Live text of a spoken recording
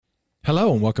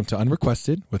Hello and welcome to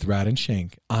Unrequested with Rad and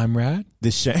Shank. I'm Rad.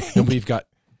 This Shank. And we've got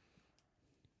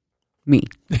me.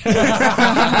 my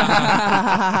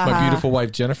beautiful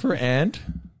wife Jennifer and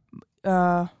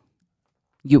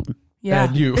You. Yeah.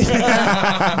 and you.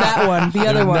 That one. The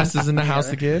other one. Ness is in the house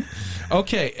again.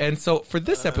 Okay, and so for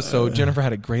this episode, Jennifer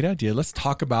had a great idea. Let's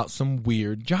talk about some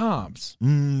weird jobs.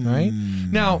 Right?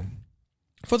 Now,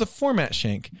 for the format,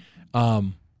 Shank,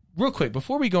 real quick,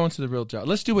 before we go into the real job,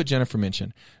 let's do what Jennifer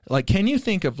mentioned. Like, can you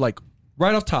think of, like,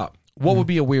 right off top, what would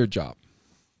be a weird job?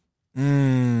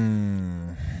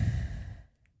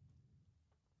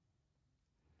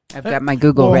 I've got my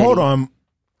Google Well, ready. hold on.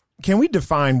 Can we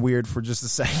define weird for just a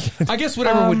second? I guess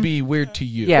whatever would be weird to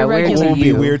you. Yeah, weird Irregular. to What would be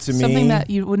you. weird to me? Something that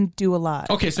you wouldn't do a lot.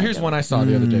 Okay, so here's one I saw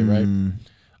the other day, right?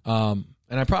 And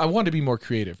I wanted to be more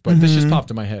creative, but this just popped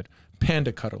in my head.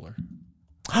 Panda cuddler.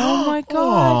 Oh my gosh.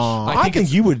 Aw, I I think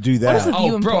think you would do that. is it? Oh,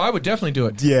 You and bro, Paul. I would definitely do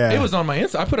it. Yeah. It was on my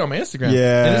I put it on my Instagram.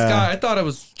 Yeah. And this guy, I thought I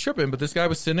was tripping, but this guy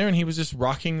was sitting there and he was just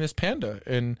rocking this panda.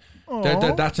 And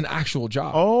that's an actual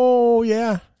job. Oh,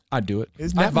 yeah. I'd do it.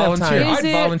 It's I'd nap time. volunteer. Is I'd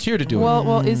it- volunteer to do it.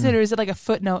 Well, is it, or is it like a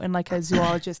footnote in like a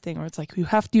zoologist thing where it's like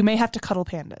you may have to cuddle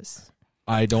pandas?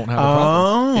 I don't have a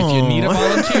problem. If you need a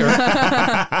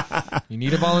volunteer, you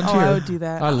need a volunteer. Oh, I would do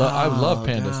that. I love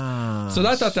pandas. gosh. So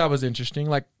I thought that was interesting.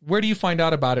 Like, where do you find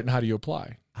out about it and how do you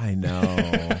apply? I know.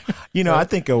 I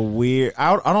think a weird,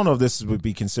 I don't know if this would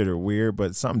be considered weird,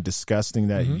 but something disgusting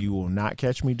that you will not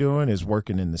catch me doing is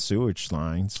working in the sewage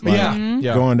lines. Like, Yeah.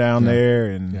 Going down there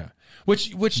and. Yeah.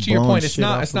 Which to your Blowing point, it's shit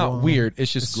off it's the not wall. weird.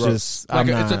 It's just It's gross. just- like I'm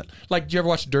it's not. like, do you ever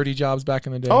watch Dirty Jobs back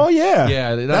in the day? Oh, yeah.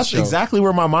 Yeah, that That's show. exactly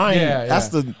where my mind, Yeah,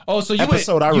 that's yeah. the so you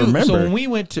episode went, I remember. So when we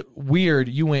went to weird,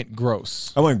 you went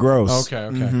gross. I went gross. Okay.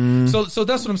 So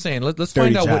that's what I'm saying. Let's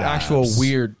Dirty find out what jobs. actual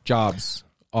weird jobs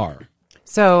are.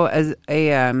 So as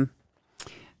a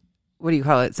what do you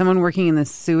call it? Someone working in the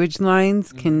sewage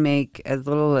lines can make as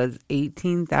little as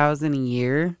 $18,000 a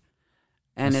year,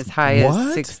 and as high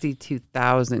What? as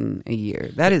 $62,000 a year.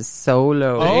 That is so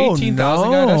low. Oh,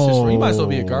 18,000 guy. That's just you might as well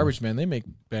be a no. garbage man. They make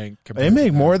bank. They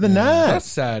make more than that. That's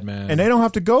sad, man. And they don't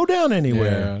have to go down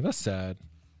anywhere. Yeah, that's sad.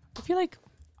 I feel like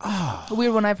a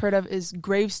weird one I've heard of is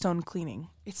gravestone cleaning.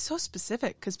 It's so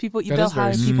specific because That they'll is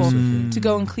very hire people specific. to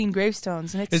go and clean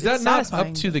gravestones, and Is that it's not satisfying.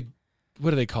 up to the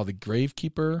what do they call the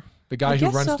gravekeeper? The guy I who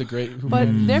guess runs so. the grave. But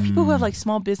there are people who have like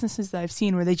small businesses that I've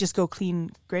seen where they just go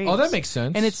clean graves. Oh, that makes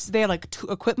sense. And they have like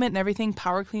equipment and everything,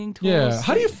 power cleaning tools. yeah.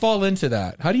 How do you fall into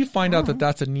that? How do you find out that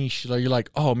that's a niche? Like, you're like,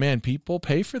 oh man, people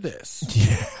pay for this.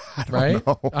 Yeah. Right?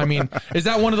 I mean, is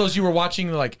that one of those you were watching,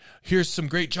 like, here's some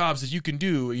great jobs that you can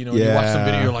do, and you watch some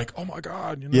video, you're like, oh my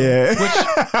God. Yeah.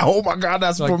 Oh my God,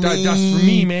 that's Like, for me. that's for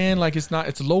me, man. Like, it's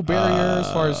a low barrier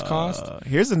as far as cost.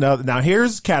 Here's another. Now,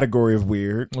 here's category of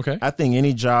weird. Okay. I think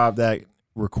any job that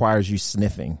requires you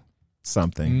sniffing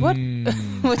something. What?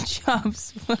 What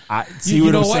jobs? I see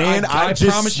what I'm saying. I just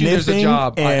promise you there's a sniffing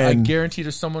job. I and guarantee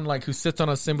there's someone like who sits on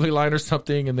an assembly line or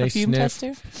something and they Perfume sniff.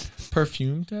 tester?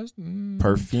 Perfume test?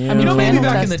 perfume. I mean, Maybe Candle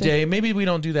back in the testing. day, maybe we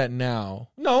don't do that now.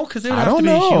 No, because there would I have to don't be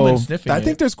a know. human sniffing. I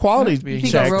think there's quality It has to be a You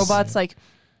think checks. of robots like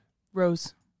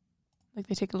Rose? Like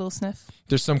they take a little sniff?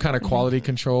 there's some kind of quality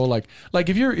control. Like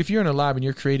if you're in a lab and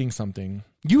you're creating something,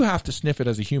 you have to sniff it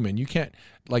as a human. You can't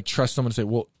like trust someone to say,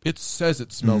 well, it says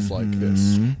it smells like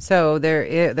this. So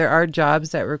there are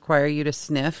jobs that require you to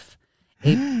sniff.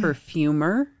 A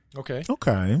perfumer Okay.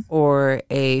 Okay. or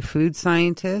a food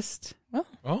scientist.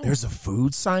 Oh, There's a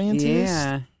food scientist.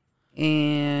 Yeah.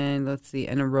 And let's see,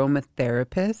 an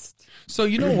aromatherapist so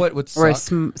you know what would or a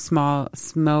suck? small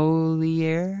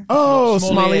sommelier. Oh,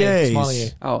 Sommelier.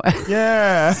 sommeliers. Oh,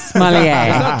 Yeah. sommelier. Is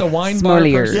that the wine bar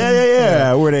Sommelier. person?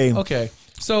 Yeah. Where they? Okay.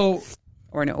 So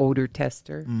Or an odor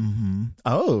tester.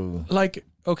 Oh. like,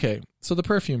 okay, so the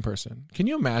perfume person, can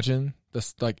you imagine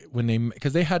this, like when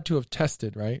because they had to have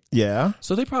tested, right? Yeah.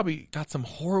 So they probably got some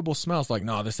horrible smells like,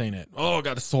 no, this ain't it. Oh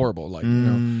God, this is horrible. Like,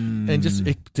 and just,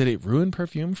 did it ruin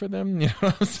perfume for them? You know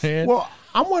what I'm saying? Well,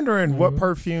 I'm wondering what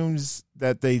perfumes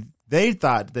that they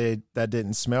thought that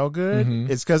didn't smell good.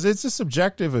 It's because it's a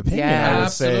subjective opinion. Yeah. I would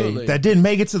Absolutely. say that didn't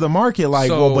make it to the market. Like,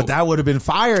 So- well, but that would have been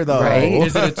fire though. Right.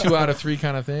 Is it a 2 out of 3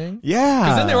 kind of thing? Yeah.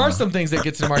 Because then there are some things that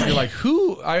get to the market. You're like,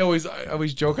 who? I always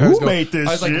joke. I Who always go, made this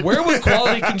I was like, shit? where was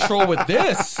quality control with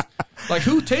this? Like,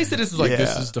 who tasted this? Is like,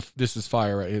 Yeah. this is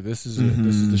fire right here. This is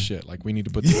this is the shit. Like, we need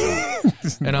to put this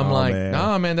out. And I'm Oh, like, man.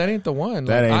 nah, man, that ain't the one.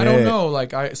 That Like, ain't I don't it. know.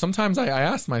 Like, sometimes I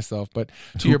ask myself, but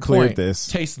to Who your cleared point, this?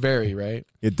 tastes vary, right?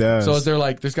 It does. So is there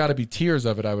like, there's got to be tiers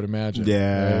of it, I would imagine.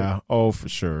 Yeah. right? Oh, for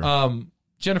sure.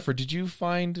 Jennifer, did you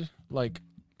find like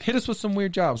hit us with some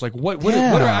weird jobs. Like what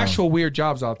are actual weird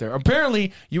jobs out there?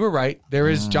 Apparently, you were right. There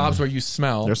is jobs where you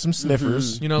smell. There's some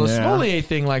sniffers. You know, the sommelier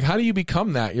thing. Like, how do you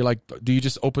become that? You're like, do you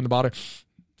just open the bottle?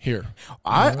 Here.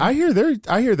 I hear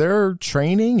their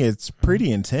training. It's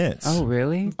pretty intense. Oh,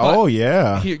 really? Oh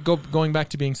yeah. Here, going back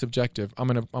to being subjective. I'm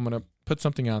gonna put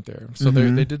something out there. So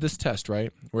they did this test,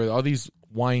 right, where all these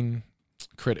wine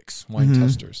critics, wine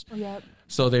testers. Yep.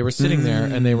 So they were sitting there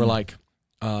and they were like,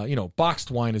 boxed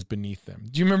wine is beneath them.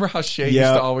 Do you remember how Shay used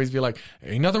to always be like,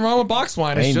 ain't nothing wrong with boxed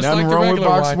wine. It's Ain't just nothing like the wrong with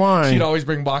regular boxed wine. wine. She'd always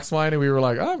bring boxed wine and we were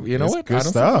like, oh, you know It's what? good I don't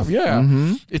stuff.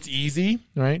 Yeah. It's easy,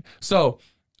 right? So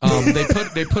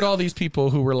they put all these people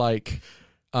who were like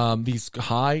these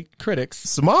high critics.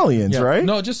 Somalians, right?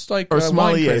 No, just like Or wine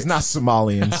sommeliers, critics. not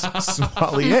Somalians.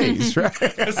 Sommeliers, right?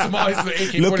 Sommeliers, the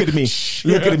AK-47. Look at me.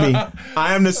 Look at me.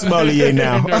 I am the sommelier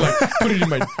now. And they're like, put it in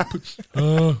my.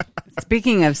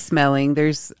 Speaking of smelling,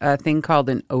 there's a thing called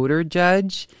an odor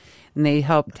judge, and they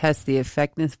help test the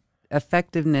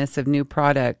effectiveness of new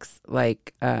products.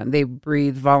 Like they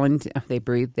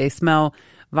smell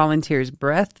volunteers'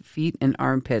 breath, feet, and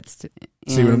armpits.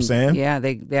 See what I'm saying? Yeah,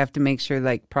 they have to make sure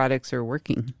like products are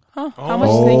working. Huh? How much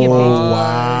do they get paid?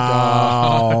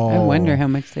 Wow. I wonder how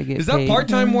much they get Is that paid.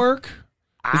 part-time work?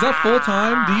 Is that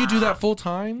full-time? Do you do that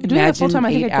full-time? Do that full time? I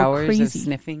think 8 I'd go hours of crazy.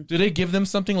 sniffing. Do they give them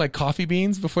something like coffee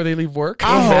beans before they leave work?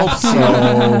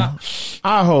 I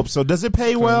hope so. Does it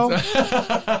pay well?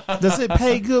 Does it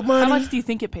pay good money? How much do you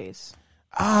think it pays?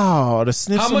 Oh, to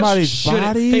sniff somebody's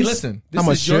bodies? Hey, listen. This How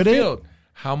much is your should it? field.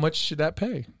 How much should that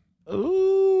pay?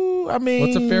 Ooh, I mean,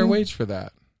 What's a fair wage for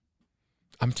that?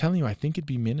 I'm telling you, I think it'd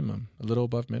be minimum, a little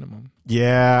above minimum.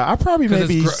 Yeah, I probably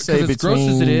maybe say as between. gross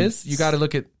as it is, you got to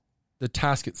look at the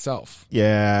task itself,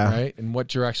 Yeah. right, and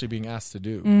what you're actually being asked to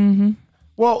do. Mm-hmm.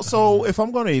 Well, so if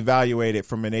I'm going to evaluate it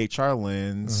from an HR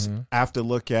lens, I have to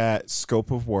look at scope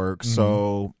of work.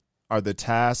 So, are the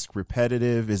tasks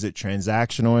repetitive? Is it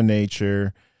transactional in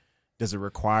nature? Does it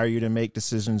require you to make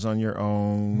decisions on your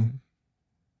own?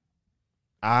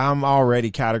 I'm already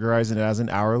categorizing it as an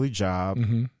hourly job.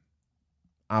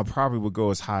 I probably would go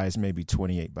as high as maybe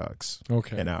 $28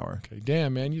 Okay, an hour. Okay,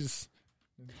 damn man, you just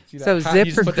see that So hat,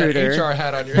 you just put that ZipRecruiter. HR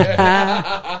hat on your head.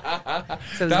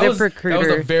 So that was a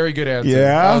ZipRecruiter, very good answer.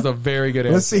 Yeah? That was a very good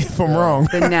answer. Let's see if I'm wrong.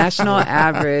 the national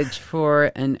average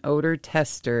for an odor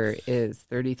tester is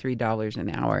 $33 an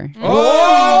hour.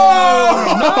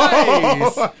 Oh,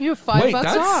 nice. You have $5 Wait, bucks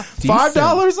that's off. decent.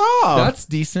 $5 off. That's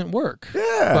decent work.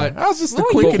 yeah. but- that was just a Well,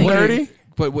 quick you and can- dirty.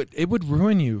 But it would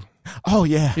ruin you. Oh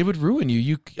yeah. It would ruin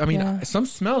you. I mean, Yeah. some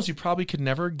smells you probably could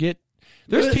never get.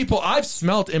 There's people I've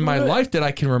smelt in my life that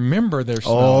I can remember their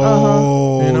smell.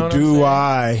 Oh, You know what I'm do saying?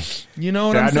 I? You know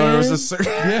what I I'm know there saying? was a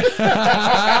certain.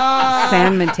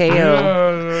 San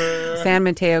Mateo, San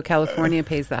Mateo, California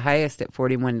pays the highest at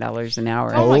 $41 an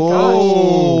hour. Oh my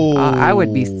gosh. I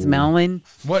would be smelling.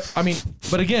 What I mean,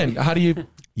 but again, how do you?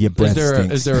 Your breath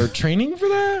stinks. Is there a training for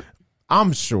that?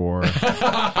 I'm sure.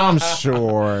 I'm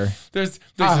sure. There's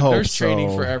I hope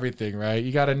training so. for everything, right?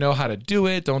 You got to know how to do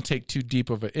it. Don't take too deep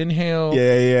of an inhale.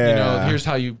 Yeah, yeah. You know, here's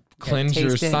how you cleanse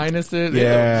your taste it. sinuses.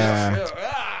 Yeah.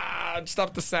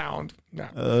 Stop the sound. Nah.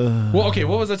 Well, okay,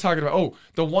 what was I talking about? Oh,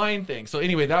 the wine thing. So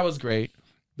anyway, that was great.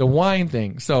 The wine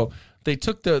thing. So they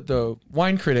took the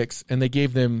wine critics and they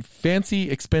gave them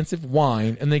fancy, expensive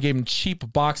wine, and they gave them cheap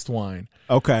boxed wine.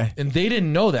 Okay. And they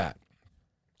didn't know that.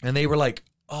 And they were like,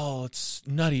 oh, it's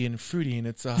nutty and fruity and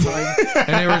it's high.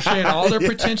 And they were saying all their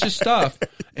pretentious stuff.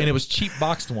 And it was cheap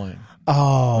boxed wine.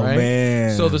 Oh Right?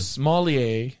 man. So the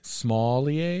sommelier.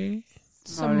 Somalia.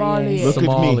 Look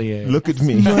sommelier. at me. Look at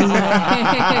me.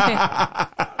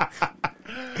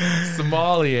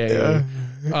 Sommelier.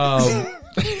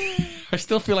 I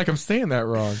still feel like I'm saying that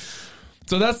wrong.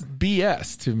 So that's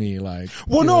BS to me. Like,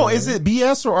 Well, no, is it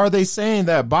BS or are they saying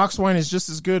that box wine is just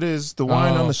as good as the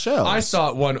wine on the shelf? I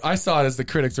saw it as the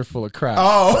critics are full of crap.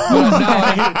 Oh,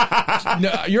 But now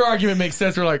no, your argument makes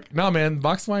sense. We're like, no, man,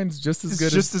 box wine's just as it's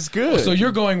good. just as good. So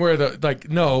you're going where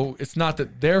no, it's not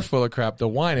that they're full of crap. The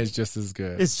wine is just as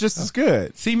good. It's just as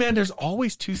good. See, man, there's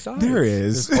always two sides. There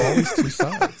is. There's always two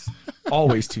sides.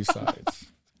 Always two sides.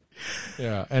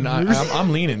 Yeah, and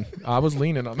I'm leaning. I was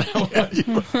leaning on that one.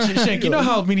 Shank, you know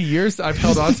how many years I've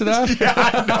held on to that? Yeah,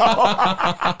 I know.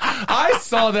 I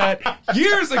saw that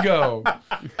years ago.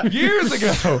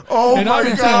 Oh and my I've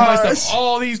been telling gosh. myself,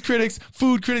 all these critics,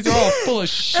 food critics, are all full of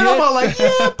shit. And I'm all like, yeah,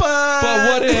 but But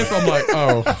what if I'm like,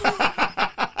 oh.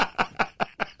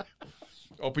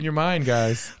 Open your mind,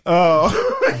 guys. Oh,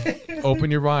 Open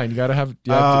your mind. You got to have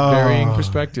varying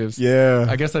perspectives. yeah,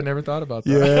 I guess I never thought about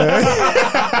that.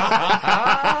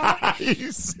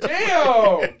 yeah.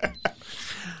 Damn.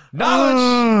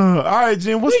 Knowledge. All right,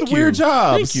 Jen. What's Thank the weird you.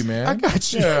 jobs? Thank you, man. I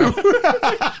got you.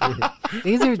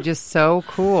 These are just so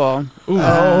cool.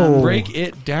 Ooh, break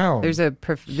it down. There's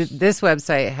this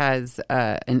website has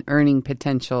an earning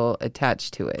potential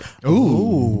attached to it.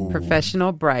 Ooh.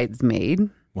 Professional bridesmaid.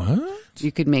 What?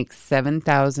 You could make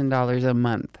 $7,000 a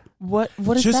month. What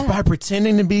is Just that? by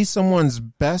pretending to be someone's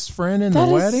best friend in That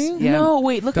the is- wedding? Yeah. No,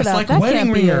 wait, look That's it up. like That Wedding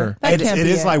can't be Ringer. it. That can't It be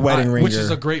is like Wedding Ringer. Which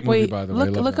is a great movie, Wait, by the way.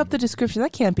 look up the description.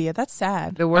 That can't be it. That's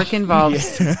sad. The work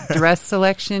involves dress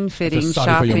selection, fitting,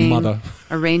 Sorry for your shopping, mother.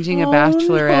 arranging a Oh,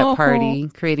 bachelorette no. party,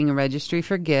 creating a registry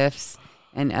for gifts,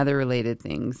 and other related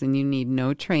things. And you need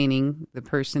no training. The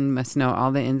person must know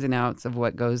all the ins and outs of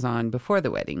what goes on before the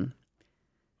wedding.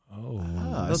 Oh.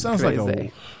 That sounds like a...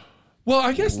 Crazy. Well,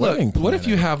 I guess, look, Wedding what if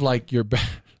you planner. have like your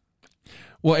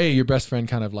well, A, your best friend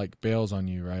kind of like bails on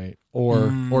you, right?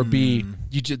 Or B,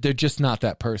 they're just not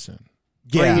that person.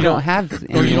 Or Yeah. you don't have Or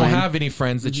you anyone. don't have any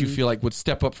friends that you feel like would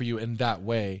step up for you in that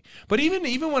way. But even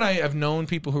when I have known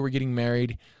people who were getting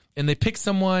married and they picked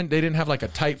someone, they didn't have like a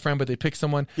tight friend, but they picked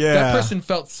someone. Yeah. That person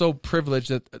felt so privileged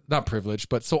that, not privileged,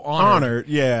 but so honored.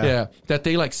 Yeah. Yeah, that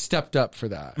they like stepped up for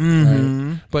that. Mm-hmm.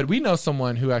 Right? But we know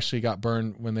someone who actually got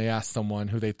burned when they asked someone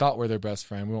who they thought were their best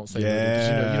friend. We won't say who, because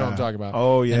you know what I'm talking about.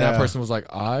 Oh, yeah. And that person was like,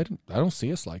 I don't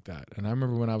see us like that. And I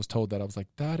remember when I was told that, I was like,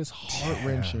 that is heart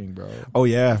wrenching, bro. Oh,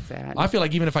 yeah. Sad. I feel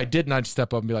like even if I didn't, I'd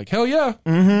step up and be like, hell yeah.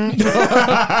 Mm-hmm.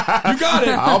 You got it.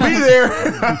 I'll be there.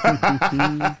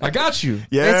 I got you.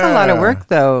 Yeah. It's a lot of work,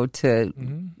 though,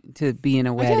 to be in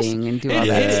a wedding and do all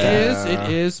that It stuff. is.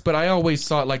 It is. But I always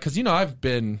saw it like, because, I've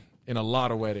been in a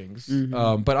lot of weddings,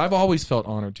 but I've always felt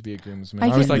honored to be a groomsman.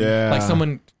 I was like, Yeah. like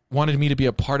someone wanted me to be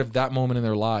a part of that moment in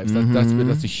their lives.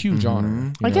 That's a huge honor.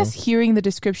 you I know? guess hearing the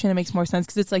description, it makes more sense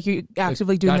because it's like you're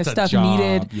actively doing the That's a stuff job.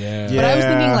 needed. Yeah. But I was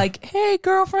thinking Yeah. like, hey,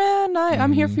 girlfriend,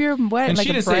 I'm here for your wedding, And like she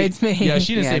a didn't bridesmaid. say, yeah,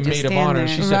 she didn't Yeah, say just maid of stand honor. there.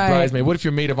 She said Right. bridesmaid. What if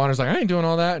your maid of honor's like, I ain't doing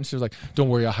all that? And she was like, don't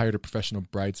worry, I hired a professional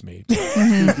bridesmaid.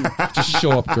 Just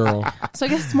show up, girl. So I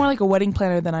guess it's more like a wedding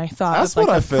planner than I thought. That's It's like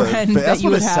what a I feel. friend That's that you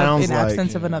what would it have sounds in like.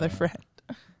 absence of another friend.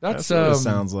 That's That's what it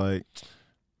sounds like.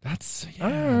 That's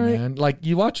man. Like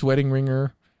you watch Wedding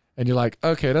Ringer, and you're like,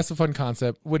 okay, that's a fun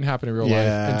concept. Wouldn't happen in real life.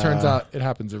 And Yeah. turns out it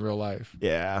happens in real life.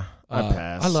 Yeah. I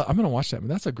pass. I'm gonna watch that. Man,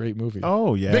 that's a great movie.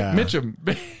 Oh, yeah. Big Mitchum.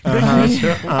 Big Uh-huh.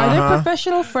 Mitchum. Are there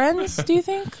professional friends? Do you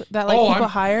think that like Oh, people I'm-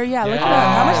 hire? Yeah, look Yeah. it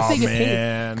up. How much Oh, they get paid?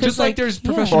 man. 'Cause, Just like there's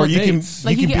professional Or you can, dates.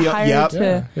 Like you can get be hired yep.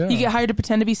 to Yeah. you get hired to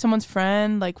pretend to be someone's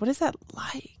friend. Like what is that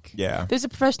like? Yeah. There's a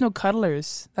professional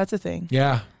cuddlers. That's a thing.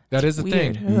 Yeah, that is a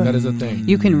weird. thing. That is a thing.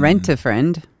 You can rent a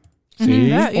friend. See,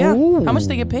 Yeah. How much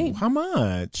they get paid? How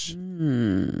much?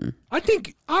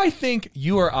 I think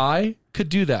you or I could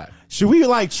do that. Should we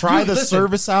like try You- the listen,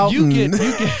 service out You and, get.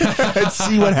 and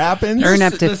see what happens? Earn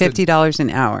up to Listen. $50 an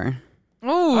hour.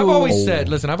 Oh, I've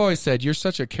always said you're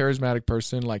such a charismatic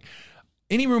person. Like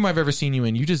any room I've ever seen you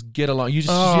in, you just get along. You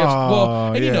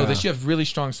have, and you know yeah. this. You have really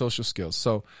strong social skills,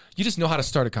 so you just know how to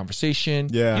start a conversation.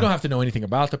 Yeah. You don't have to know anything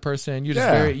about the person. You're just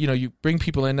Yeah. very, you bring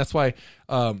people in. That's why,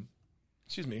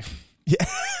 excuse me. Yeah.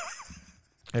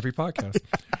 Every podcast,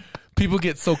 people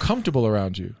get so comfortable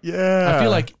around you. Yeah. I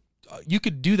feel like you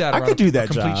could do that. I around could do a that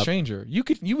complete job. stranger. You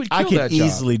would. Kill I could that job,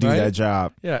 easily do right? that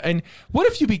job. Yeah. And what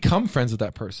if you become friends with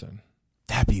that person?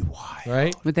 That'd be wild.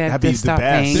 Right? Would they have That'd be to the stop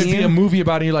best. paying There'd be a you? movie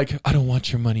about it. You're like, I don't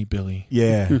want your money, Billy.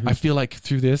 Yeah. I feel like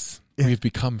through this, we've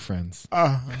become friends. So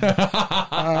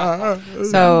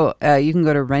you can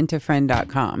go to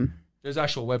rentafriend.com. There's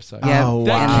actual website. Yeah. Oh,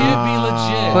 That wow. can't be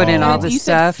legit. Put in And all it's- the you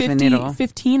said stuff and it'll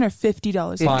 $15 or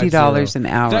 $50. $50 an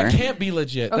hour. That can't be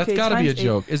legit. That's Okay, got to be a times eight.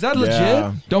 joke. Is that legit?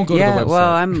 Yeah. Don't go to Yeah, the website.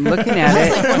 well, I'm looking at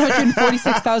That's it. like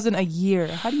 $146,000 a year.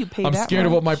 How do you pay I'm that? scared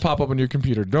of what much? might pop up on your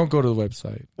computer. Don't go to the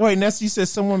website. Wait, Ness, you said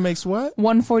someone makes what?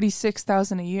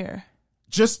 $146,000 a year.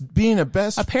 Just being a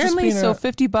best. Apparently, just being so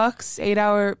 $50, 8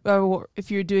 hour.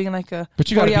 If you're doing like a But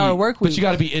you got to 40-hour be. work week. But you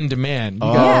got to be in demand. You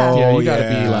Oh, gotta, yeah, you got to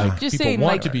yeah. be like. Just people saying,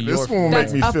 want like, to be This your. one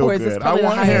that's make me feel upwards. good. That's probably I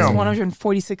want the highest. him.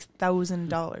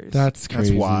 $146,000. That's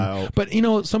crazy. wild. But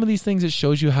some of these things, it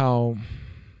shows you how,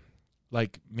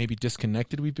 like, maybe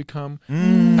disconnected we've become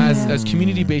as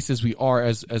community based as we are.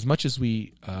 As much as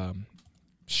we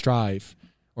strive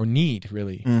or need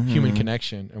really human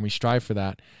connection, and we strive for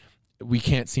that, we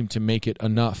can't seem to make it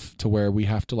enough to where we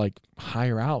have to like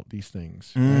hire out these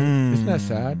things. Right? Isn't that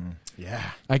sad? Yeah.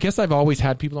 I guess I've always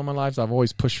had people in my lives. I've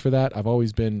always pushed for that. I've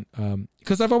always been,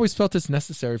 because I've always felt it's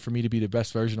necessary for me to be the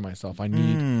best version of myself. I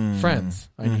need friends.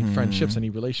 I need friendships. I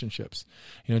need relationships.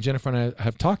 Jennifer and I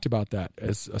have talked about that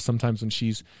as sometimes when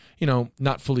she's,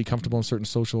 not fully comfortable in certain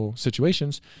social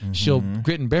situations, she'll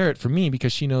grit and bear it for me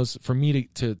because she knows for me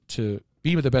to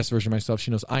be the best version of myself.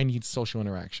 She knows I need social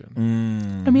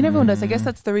interaction. I mean, everyone does. I guess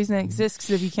that's the reason it exists.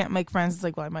 Because if you can't make friends, it's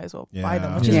like, well, I might as well buy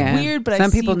them, which is weird. But some I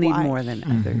see people need why. more than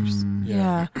others.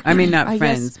 Yeah. I mean, not I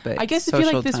friends, guess, but I guess if social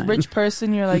you're like this time. rich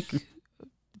person, you're like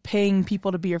paying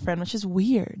people to be your friend, which is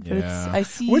weird. But I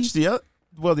see. Which the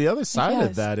other side Yes.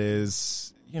 of that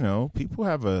is, people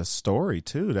have a story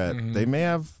too that they may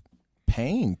have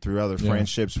pain through other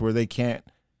friendships where they can't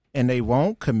and they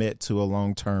won't commit to a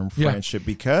long-term friendship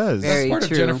because Very that's part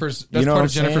true. of Jennifer's. That's You know part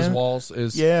what of I'm Jennifer's saying? walls.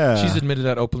 Is she's admitted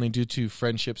that openly due to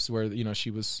friendships where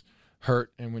she was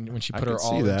hurt, and when she put her could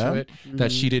all see into that. it,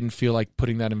 that she didn't feel like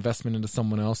putting that investment into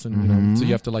someone else, and so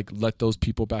you have to like let those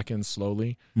people back in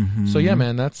slowly. So yeah,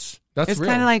 man, that's It's real.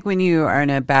 kind of like when you are in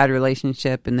a bad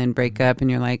relationship and then break up,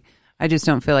 and you're like, I just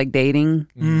don't feel like dating.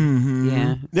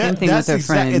 Yeah, same thing with a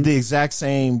friend. the exact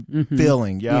same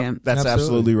feeling. Yep. Yeah. That's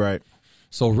absolutely right.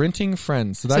 So renting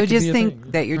friends. So, that So could just be a think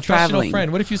thing. that you're professional traveling.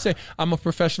 friend. What if you say, I'm a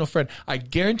professional friend? I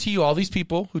guarantee you all these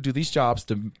people who do these jobs,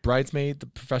 the bridesmaid, the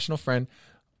professional friend,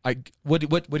 what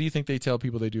do you think they tell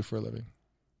people they do for a living?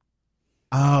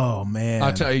 Oh man.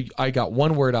 I'll tell you, I got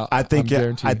one word out. I think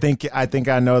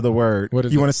I know the word. What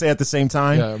is you it? want to say it at the same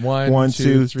time? Yeah, One,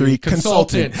 two, three.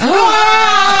 Consultant.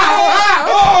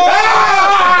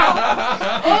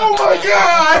 Oh my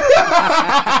God!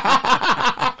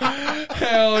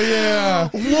 Hell yeah.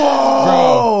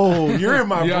 Whoa! Bro. You're in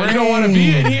my brain. You don't want to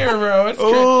be in here, bro. It's a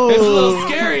little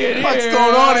scary in here. What's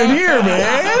going on in here,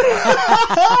 man?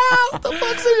 What the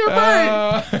fuck's in your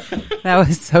brain? That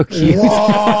was so cute. Whoa!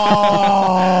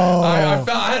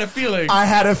 I had a feeling. I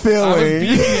had a I was feeling.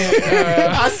 beating it.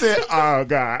 I said, "Oh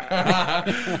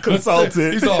God."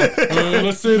 Consultant. He's all,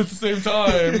 let's say it at the same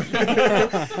time.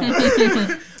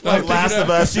 Like Last of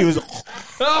Us, she was.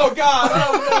 Oh God!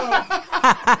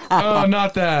 Oh no! Oh,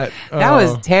 not that. That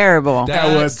was terrible.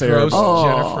 That was terrible. grossed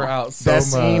Jennifer out so That much.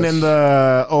 scene in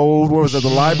the old, what was it, the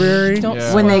library? Don't Yeah.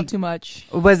 spoil When they- too much.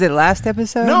 Was it last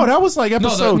episode? No, that was like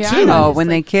episode yeah, 2. I know. Oh, when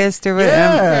they kissed or whatever.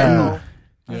 Yeah.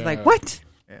 I was like, what?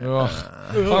 Ugh.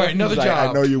 All right, another Like, job.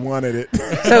 I know you wanted it.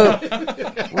 So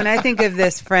when I think of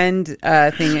this friend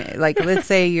thing, like let's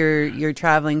say you're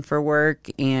traveling for work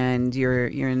and you're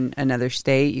in another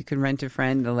state, you can rent a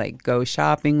friend to like go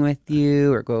shopping with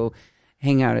you or go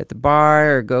hang out at the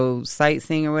bar or go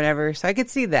sightseeing or whatever. So I could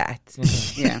see that.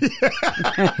 Yeah.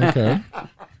 Okay.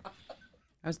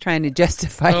 I was trying to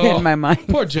justify it in my mind.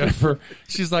 Poor Jennifer.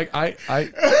 She's like,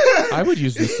 I would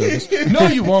use this service. No,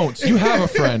 you won't. You have a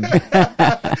friend.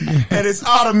 And it's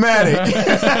automatic.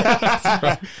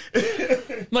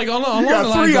 Like on You the got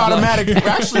lines 3 of, like- automatic,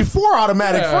 actually 4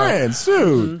 automatic Yeah. friends,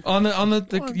 too. on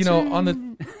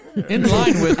the in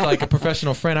line with like a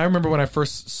professional friend. I remember when I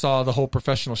first saw the whole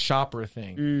professional shopper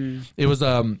thing. It was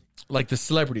like the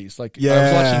celebrities. Like I was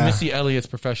Yeah. watching Missy Elliott's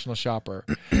Professional Shopper,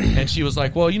 and she was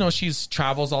like, "Well, she's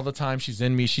travels all the time. She's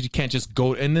in me. She can't just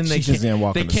go." And then they She just didn't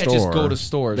walk they in the can't just store. go to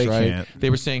stores, They right? can't. They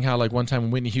were saying how like one time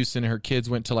Whitney Houston and her kids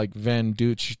went to like Van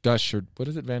Dutch or what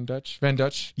is it, Van Dutch?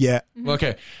 Yeah.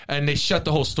 Okay, and they shut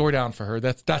the whole store down for her.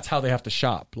 That's how they have to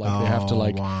shop. Like they have to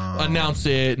like announce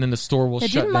it, and then the store will Yeah,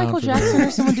 shut didn't down. Michael for Jackson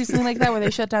or someone do something like that where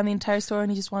they shut down the entire store and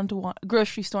he just wanted to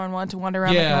grocery store and wanted to wander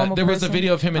around like a Yeah, normal there was a person?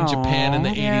 video of him in Japan in the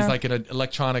 80s, Yeah. like in an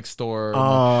electronics store.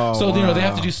 Oh, so, they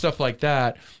have to do stuff like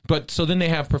that. But so then they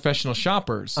have professional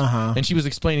shoppers. And she was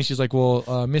explaining, she's like,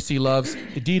 well, Missy loves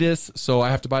Adidas, so I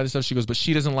have to buy this stuff. She goes, but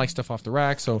she doesn't like stuff off the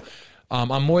rack. So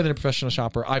I'm more than a professional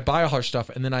shopper. I buy all her stuff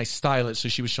and then I style it. So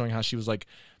she was showing how she was like,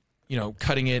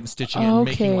 cutting it and stitching it and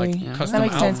making like custom That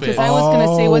makes sense outfits. because I was going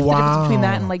to say, what's the difference wow. between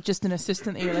that and like just an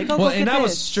assistant that you're like, oh, Well, look and at that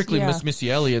was this. strictly Yeah. Missy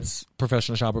Elliott's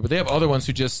professional shopper, but they have other ones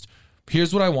who just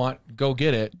here's what I want, go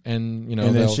get it, and And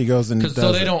then they'll- she goes and so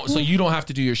does they it. don't, so you don't have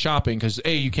to do your shopping because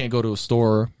A, you can't go to a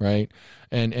store, right,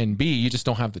 and B, you just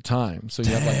don't have the time, so you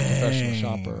have like a professional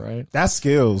shopper, right? That's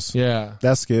skills. Yeah,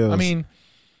 That's skills. I mean,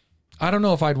 I don't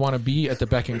know if I'd want to be at the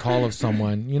beck and call of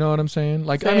someone. You know what I'm saying?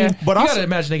 Like, I mean, But but you also- gotta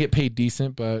imagine they get paid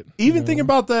decent, but even think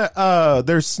about that.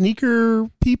 There's sneaker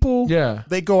people. Yeah.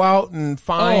 They go out and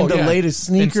find the yeah. latest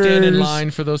and sneakers stand in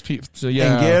line for those people. So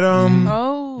yeah, and get them.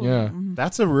 Oh. Yeah.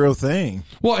 That's a real thing.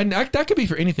 Well, and that could be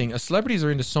for anything. Celebrities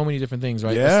are into so many different things,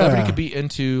 right? Yeah. A celebrity could be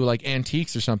into like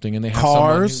antiques or something, and they have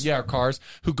Cars. someone cars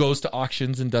who goes to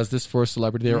auctions and does this for a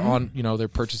celebrity. They're on, they're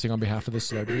purchasing on behalf of the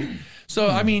celebrity. So,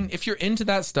 I mean, if you're into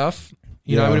that stuff,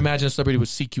 I would imagine a celebrity would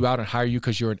seek you out and hire you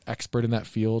because you're an expert in that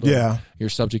field. Or Yeah. you're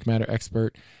a subject matter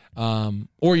expert,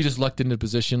 or you just lucked into a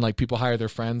position. Like people hire their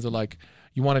friends. They're like,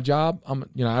 "You want a job?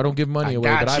 I don't give money I away,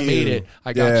 got but I you. made it.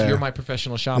 I got Yeah. you. You're my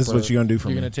professional shopper. This is what you're gonna do for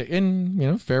You're me." gonna take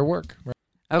in, fair work. Right?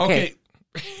 Okay.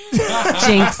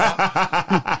 Jinx.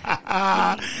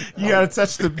 You gotta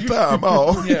touch the thumb.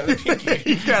 Oh, Yeah, the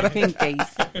pinky. you gotta. Pink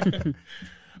face.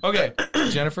 Okay,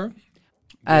 Jennifer.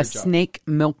 A job. snake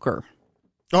milker.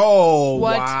 Oh,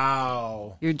 What?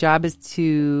 wow. Your job is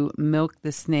to milk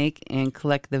the snake and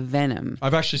collect the venom.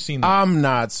 I've actually seen that. I'm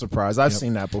not surprised. I've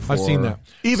seen that before. I've seen that.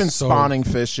 Even So- spawning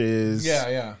fishes.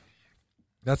 yeah.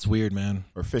 That's weird, man.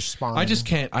 Or fish spawning. I just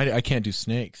can't. I can't do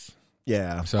snakes.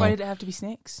 Yeah. So Why did it have to be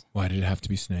snakes? why did it have to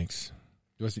be snakes?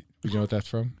 Do you know what that's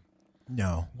from?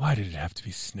 No. Why did it have to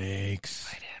be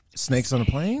snakes? Snakes on a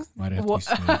plane? Why did it have to be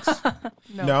snakes?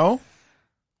 No.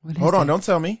 What is Hold on. it? Don't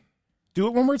tell me. Do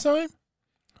it one more time.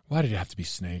 Why did it have to be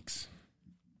snakes?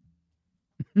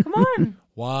 Come on.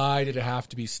 Why did it have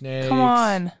to be snakes? Come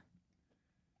on.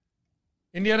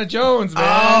 Indiana Jones, man.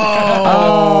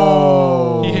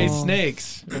 Oh. He hates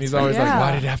snakes, and he's always like, Yeah.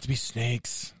 "Why did it have to be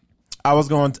snakes?" I was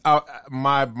going.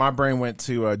 My brain went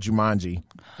to Jumanji.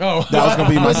 Oh, That was going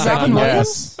to be my Was second Robin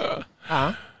guess.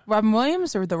 Robin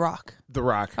Williams or The Rock? The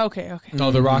Rock. Okay.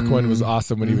 no, the Rock one was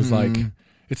awesome when he was like,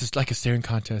 "It's just like a staring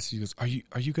contest." He goes, "Are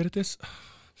you good at this?"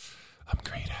 I'm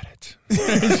great at it.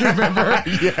 Do you remember?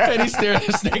 Yeah. And he stared at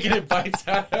the snake and it bites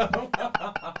at him.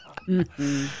 It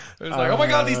was like, "Oh my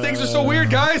god, these things are so weird,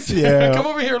 guys! Yeah. Come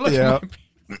over here, look." Yeah.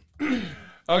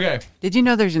 Okay, Did you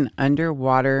know there's an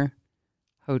underwater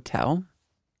hotel?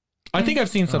 I think I've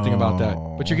seen something about that,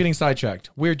 but you're getting sidetracked.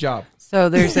 Weird job. So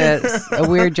there's a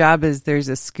weird job is there's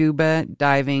a scuba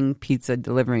diving pizza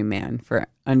delivery man for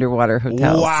underwater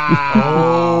hotels.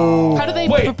 Wow. How do they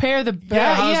Wait. prepare the Yeah,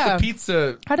 bag? how's the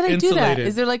pizza? How do they do that? insulated?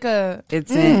 Is there like a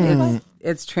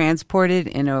It's transported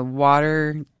in a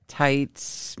watertight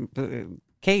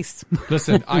case.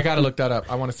 Listen, I gotta look that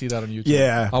up. I want to see that on YouTube.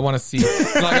 Yeah. I want to see.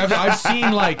 Like I've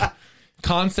seen like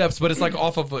concepts, but it's like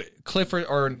off of a cliff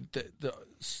or the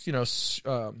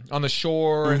on the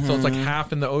shore, and so it's like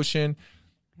half in the ocean.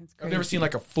 I've never seen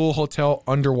like a full hotel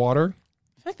underwater.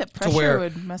 I feel like that pressure where-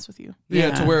 would mess with you. Yeah,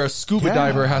 Yeah. to where a scuba Yeah.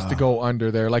 diver has to go under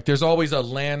there. Like there's always a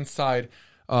land side,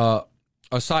 a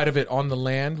side of it on the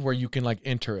land where you can like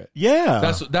enter it. Yeah.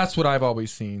 That's what I've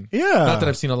always seen. Yeah. Not that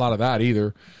I've seen a lot of that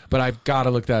either, but I've got to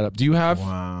look that up. Do you have?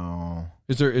 Wow.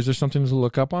 Is there something to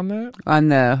look up on that? On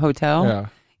the hotel? Yeah.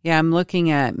 Yeah, I'm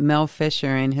looking at Mel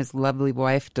Fisher and his lovely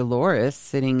wife Dolores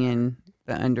sitting in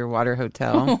the underwater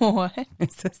hotel. What?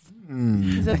 It's just-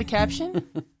 Is that the caption?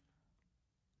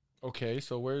 Okay,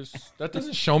 so that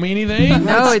doesn't show me anything.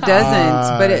 no, it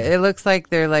doesn't. But it looks like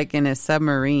they're like in a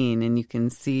submarine, and you can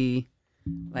see,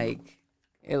 like,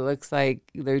 it looks like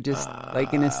they're just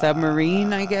like in a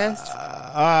submarine, I guess.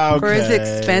 Okay. For as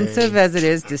expensive as it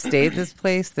is to stay at this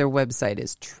place, their website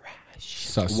is trash.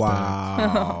 Suspect.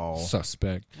 Wow.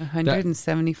 Suspect.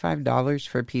 $175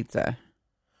 for pizza.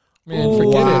 Man,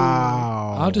 forget it.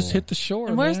 Wow. I'll just hit the shore.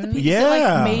 And where's the man. pizza? Yeah, Is it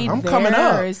like made I'm there, coming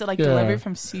up. or is it like Yeah. delivered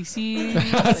from CC? Like,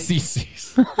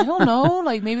 CC's. I don't know.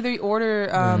 Like maybe they order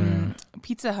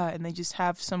Pizza Hut and they just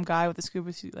have some guy with a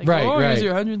scuba suit. Like, Right, oh, right. here's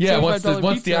your $175 Yeah, once the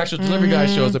pizza. actual delivery guy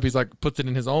shows up, he's like puts it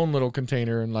in his own little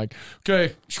container and like,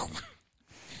 okay,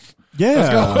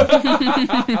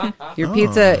 Yeah. Your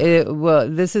pizza,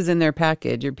 this is in their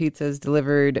package. Your pizza is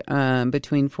delivered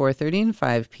between 4:30 and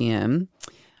 5 p.m.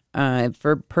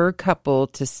 For per couple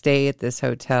to stay at this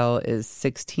hotel is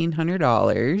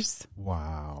 $1,600.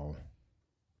 Wow.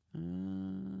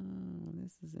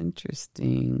 This is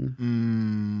interesting.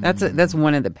 That's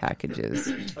one of the packages.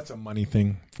 that's a money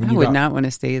thing. I would not want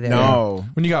to stay there. No.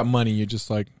 When you got money, you're just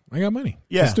like, I got money.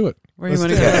 Yeah. Let's do it. Where do you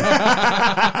want to go?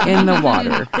 In the water.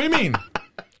 What do you mean?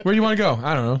 Where do you want to go?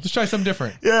 I don't know. Let's try something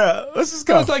different. Yeah. Let's just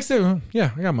So go. it's like,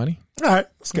 yeah, I got money. All right.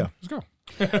 Let's go. Let's go.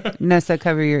 Nessa,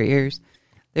 cover your ears.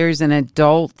 There's an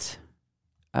adult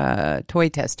toy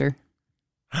tester.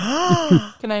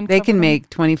 Can I They cover can them? make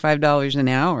 $25 an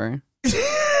hour.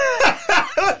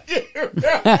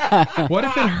 What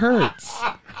if it hurts?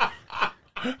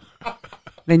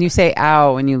 Then you say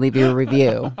ow when you leave your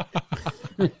review.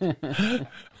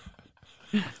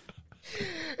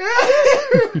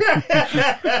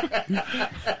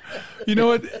 You know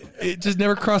what? It just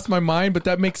never crossed my mind, but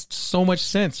that makes so much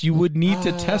sense. You would need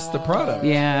to test the product.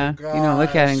 Yeah. You don't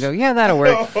look at it and go, yeah, that'll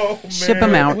work. Ship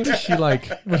them out. What is she like?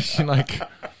 What is she like?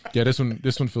 Yeah, this one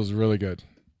feels really good.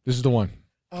 This is the one.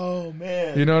 Oh,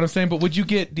 man. You know what I'm saying? But would you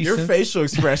get Your decent? facial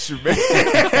expression, man.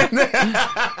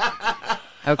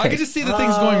 I Okay. can just see the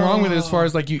things going wrong with it as far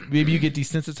as like maybe you get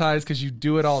desensitized because you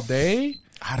do it all day.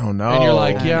 I don't know. And you're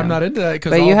like, yeah, I'm not into that.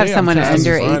 But you have someone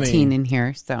under funny. 18 in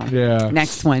here, so Yeah.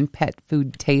 Next one, pet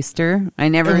food taster. I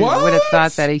never What? would have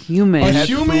thought that a human. A Pet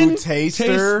human food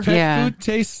taster? pet Yeah. food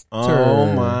taster.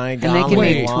 Oh my god! And they can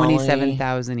make Molly.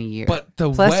 $27,000 a year. But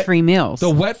the plus wet, free meals. The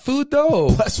wet food though.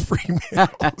 Plus free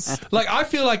meals. Like I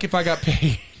feel like if I got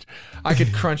paid, I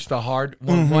could crunch the hard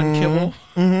one kibble.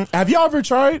 Have y'all ever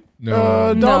tried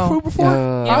No. dog No. food before?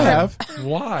 I have.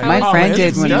 Why? My Oh, friend man, did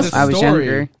it's when disgusting. I was Story.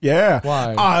 younger. Yeah.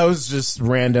 Why? Oh, it was just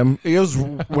random. It was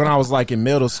when I was like in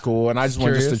middle school, and I just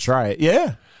wanted just to Curious? try it.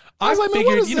 Yeah. I was like, man,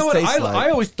 figured, what does you know this what? taste like? I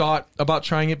always thought about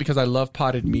trying it because I love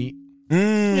potted meat. You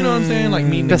know what I'm saying? Like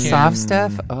meat in The the can. soft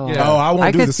stuff. Oh, Yeah. Oh, I won't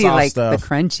I do could the see soft like stuff. the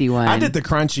crunchy one. I did the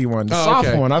crunchy one. The Oh, soft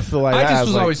okay. one, I feel like I that just has,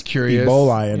 was like, always curious.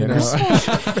 Ebola in you it. know?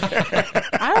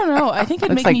 I don't know. I think it'd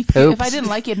Looks make like me feel, if poops. I didn't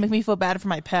like it, it'd make me feel bad for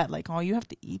my pet. Like, oh, you have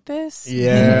to eat this?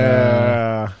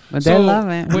 Yeah. But they love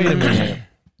it. Wait a minute.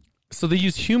 So they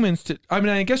use humans to. I mean,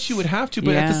 I guess you would have to,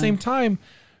 but at the Yeah. same time,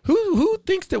 who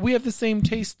thinks that we have the same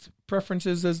taste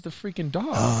preferences as the freaking dog?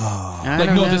 I Like,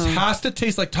 don't no, know. this has to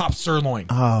taste like top sirloin.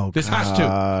 Oh, This has to.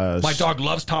 gosh. My dog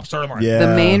loves top sirloin. Yeah.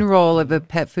 The main role of a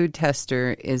pet food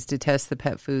tester is to test the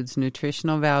pet food's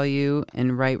nutritional value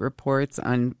and write reports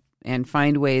on and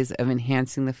find ways of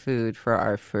enhancing the food for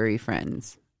our furry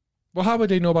friends. Well, how would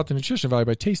they know about the nutrition value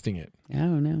by tasting it? I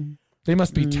don't know. They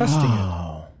must be testing it.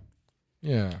 Oh.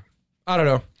 Yeah. I don't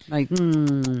know. Like,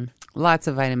 lots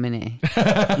of vitamin A.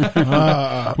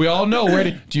 We all know where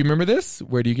do you remember this?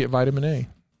 Where do you get vitamin A?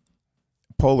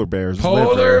 Polar bears.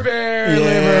 Polar liver. bear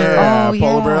Yeah. liver. Oh,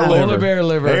 Polar bear yeah. liver. Polar bear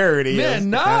liver. There it is. Man,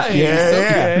 nice.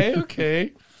 Yeah.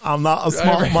 Okay. I'm not a I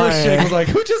smart remember Shane man. was like,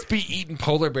 who just be eating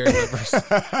polar bear livers?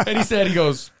 And he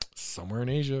goes, somewhere in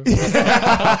Asia.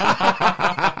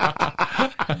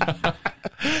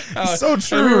 So And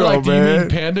true, we were like, do you man. mean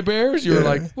panda bears? You were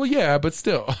like, well, yeah, but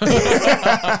still. You're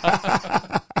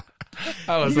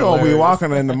going to be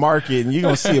walking in the market and you're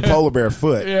going to see a polar bear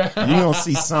foot. Yeah. You're going to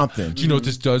see something. Do you know what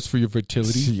this does for your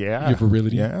fertility? Yeah. Your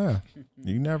virility? Yeah.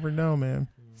 You never know, man.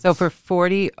 So for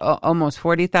almost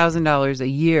 $40,000 a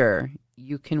year,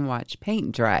 you can watch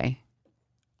paint dry.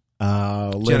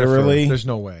 Literally. Jennifer, there's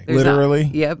no way. There's Literally?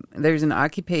 Yep. There's an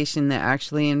occupation that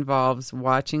actually involves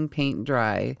watching paint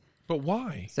dry. But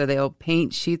why? So they'll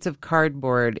paint sheets of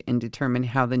cardboard and determine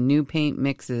how the new paint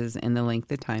mixes and the length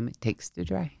of time it takes to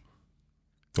dry.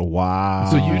 Wow.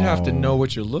 So you'd have to know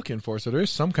what you're looking for. So there's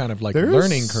some kind of like There's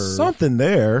learning curve. something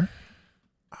there.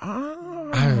 What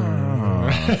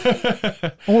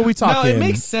are we No, talking? it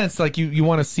makes sense. Like you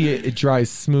want to see it dries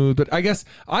smooth, but I guess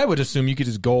I would assume you could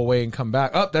just go away and come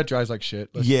back. Oh, that dries like shit.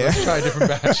 Let's try a different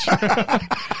batch.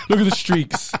 Look at the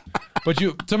streaks. But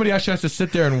somebody actually has to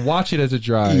sit there and watch it as it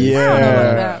dries. I don't know Yeah.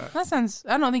 about that. That sounds.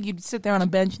 I don't think you'd sit there on a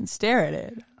bench and stare at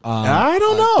it. I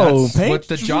don't know. That's Paint what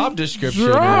the job description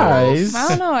dries. is. I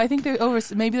don't know. I think they're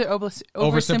oversimplifying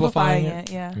Oversimplifying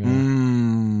it. Yeah.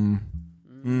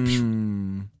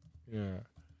 Yeah.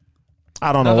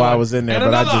 I don't know why I was in there,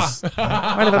 And but I another.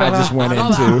 just went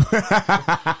into.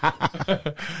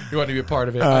 You want to be a part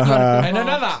of it. Uh-huh. And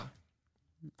another.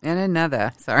 And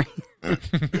another. Sorry.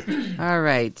 All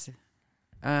right.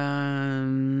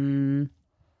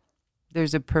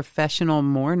 There's a professional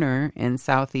mourner in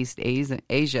Southeast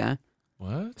Asia.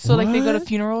 What? So like they go to What?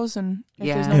 funerals and if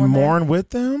Yeah. there's no And one there. mourn with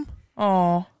them?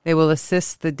 Oh, They will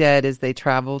assist the dead as they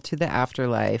travel to the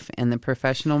afterlife, and the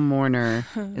professional mourner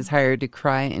is hired to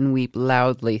cry and weep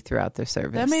loudly throughout the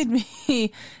service. that made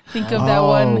me think of that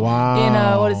one wow. in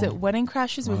what is it? Wedding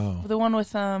Crashes with the one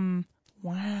with that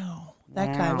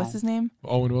guy. What's his name?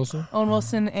 Owen Wilson? Owen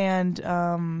Wilson and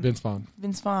Vince Vaughn.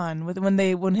 Vince Vaughn.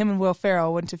 When him and Will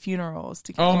Ferrell went to funerals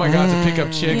together. Oh my God, to pick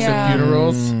up chicks Yeah. at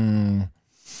funerals.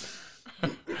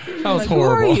 That was Like,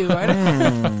 horrible. Who are you? I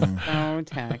don't- So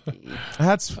tacky.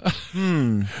 That's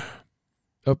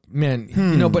Man,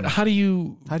 you know, but how do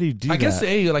you... how do you do I that?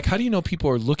 guess, like, how do you know people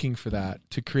are looking for that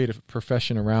to create a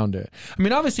profession around it? I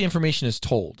mean, obviously information is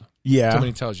told. Yeah.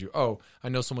 Somebody tells you, oh, I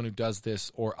know someone who does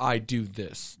this, or I do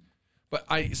this. But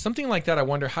something like that, I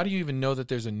wonder, how do you even know that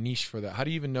there's a niche for that? How do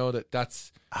you even know that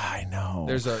I know.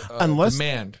 there's a Unless-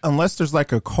 demand? Unless there's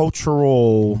like a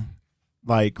cultural,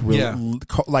 like Yeah.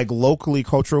 like locally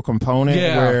cultural component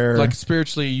Yeah, where like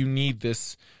spiritually you need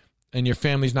this, and your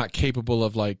family's not capable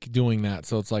of like doing that.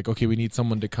 So it's like, okay, we need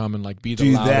someone to come and like be the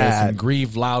Do loudest that. and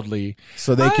grieve loudly.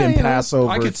 so they can pass I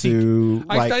over could see- to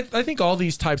like I think all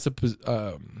these types of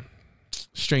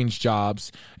strange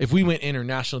jobs, if we went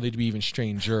international, they'd be even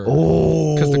stranger.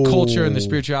 Because the culture and the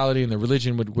spirituality and the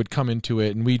religion would come into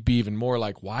it, and we'd be even more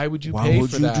like, why would you Why pay would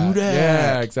for you that? do that?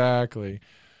 Yeah, exactly.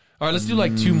 All right, let's do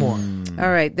like two more.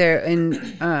 All right, there in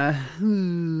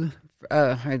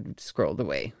I scrolled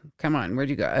away. Come on, where'd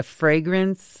you go? A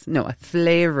fragrance? No, a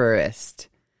flavorist.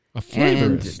 A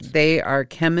flavorist. And they are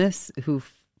chemists who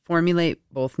formulate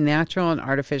both natural and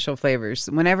artificial flavors.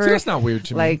 Whenever See, that's not weird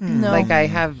to me. like I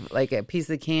have like a piece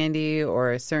of candy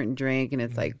or a certain drink and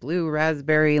it's like blue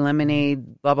raspberry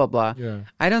lemonade, blah blah blah. Yeah.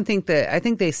 I think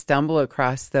they stumble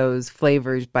across those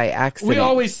flavors by accident. We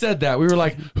always said that. We were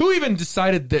like, who even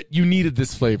decided that you needed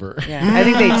this flavor? Yeah. I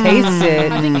think they taste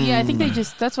it. I think they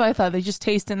just, that's what I thought. They just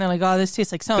taste it and they're like, oh, this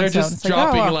tastes like so-and-so. They're just It's like,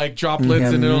 dropping oh, well. like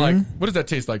droplets and they're like, what does that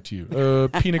taste like to you?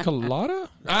 Pina colada?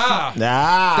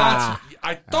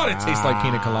 I thought it tastes like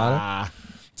pina colada.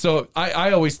 So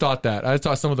I always thought that. I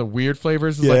thought some of the weird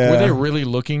flavors, like, were they really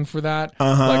looking for that?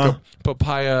 Like a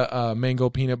papaya, mango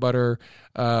peanut butter.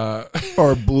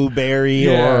 Or blueberry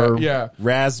or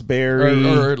raspberry.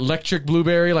 Or electric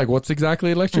blueberry. Like, what's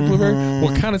exactly electric blueberry?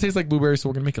 Well, it kind of tastes like blueberry, so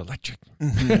we're going to make it electric.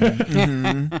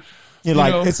 You're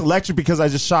like, it's electric because I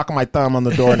just shock my thumb on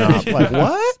the doorknob. Like,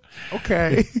 what?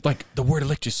 Okay. Like, the word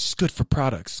electric is good for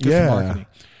products, good for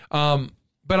marketing.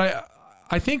 But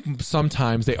I think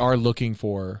sometimes they are looking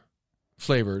for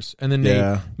flavors, and then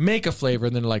they make a flavor,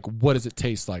 and then like, what does it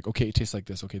taste like? Okay, it tastes like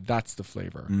this. Okay, that's the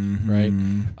flavor, right?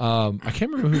 I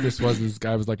can't remember who this was. This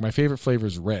guy was like, my favorite flavor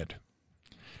is red.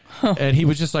 And he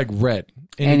was just like red.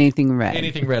 Anything red.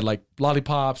 Anything red, like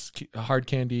lollipops, hard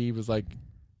candy. He was like,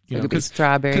 you know, because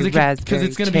strawberry, raspberry, because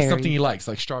it's going to be cherry. something he likes,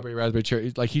 like strawberry, raspberry,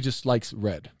 cherry. Like, he just likes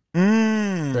red.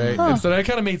 Right, and so that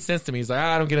kind of made sense to me. He's like,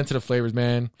 I don't get into the flavors,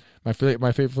 man. My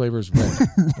favorite flavor is red,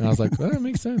 and I was like, well, that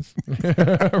makes sense,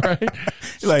 right?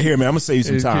 You're like, here, man, I'm gonna save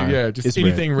you some time. Yeah, just it's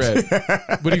anything red.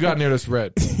 What do you got near that's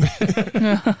red?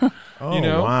 Oh, you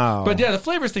know, wow. But yeah, the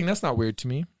flavors thing, that's not weird to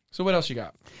me. So what else you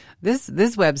got? This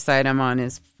website I'm on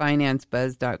is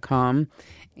financebuzz.com,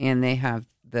 and they have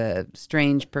the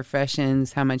strange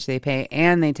professions, how much they pay,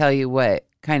 and they tell you what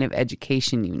kind of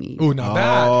education you need. Oh, not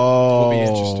bad. Will be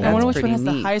interesting. I wonder That's which one has pretty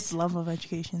the neat. highest level of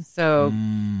education. So,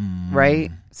 right?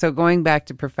 So going back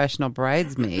to professional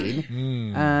bridesmaid,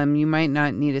 you might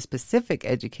not need a specific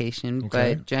education,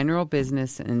 Okay. but general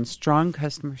business and strong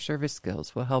customer service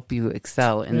skills will help you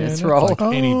excel in Man, this that's role. like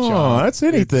any job. That's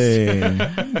anything.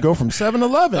 Go from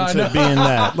 7-Eleven to being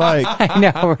that. Like, I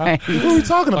know, right? what are we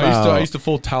talking about? I used to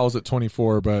fold towels at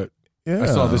 24, but I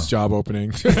saw this job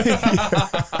opening.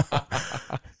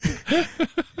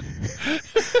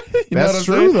 That's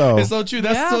true, though. It's so true.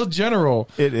 That's so general.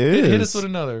 It is. Hit us with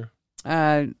another.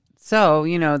 So,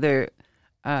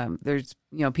 there's,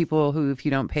 people who, if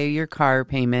you don't pay your car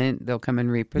payment, they'll come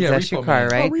and repossess your car,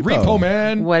 man. right? Repo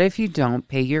man. What if you don't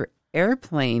pay your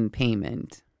airplane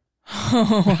payment?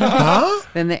 Huh?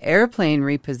 Then the airplane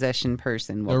repossession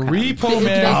person The will come. repo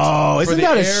man. Oh, for isn't the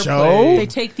that a airplane. show? They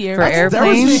take the For airplane. There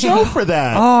was a airplanes? show for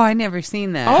that. Oh, I never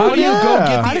seen that. How do you go yeah.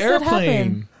 get How the does that happen?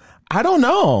 airplane? I don't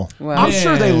know. Well, I'm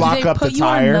sure they man. lock Do they up put the you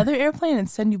on tire. another airplane and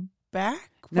send you back?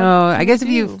 No, What I do guess if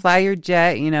you do? fly your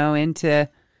jet, into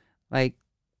like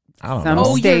I don't some know.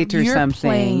 Oh, state your or something.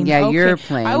 plane. Yeah, Okay. your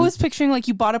plane. I was picturing like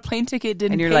you bought a plane ticket,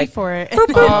 didn't And you're pay like, for it, and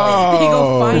they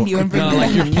go find you and bring No, you like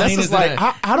back. your This plane is is like,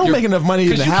 I don't make enough money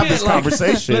to 'Cause you have can't, this like-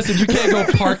 conversation. Listen, you can't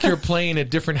go park your plane at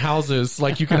different houses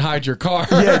like you can hide your car.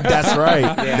 Yeah, that's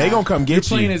right. They gonna come Your get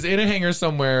plane you. is in a hangar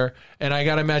somewhere, and I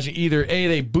gotta imagine either A,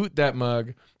 they boot that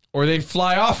mug, or they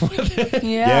fly off with it.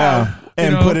 Yeah,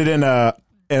 and know? put it in an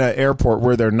airport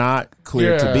where they're not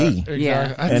cleared to be, Exactly. Yeah.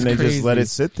 That's and they just let crazy. it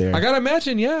sit there. I gotta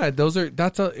imagine,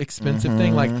 that's an expensive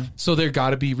thing. Like, so there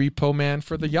gotta be repo man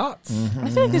for the yachts. I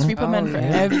feel like there's repo men for yeah.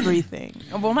 everything.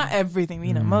 Well, not everything,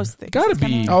 most things. Gotta It's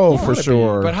kinda- be. Oh, Gotta for be.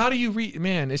 sure. But how do you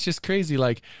man, it's just crazy.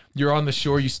 Like, you're on the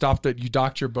shore, you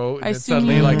docked your boat, and I then see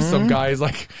suddenly you. like some guy is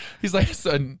like, he's like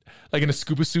in a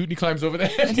scuba suit, and he climbs over there.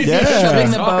 And he's Yeah.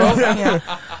 Shoving the off. boat.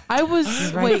 Yeah. I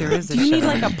was. right, wait, there is a do you need show.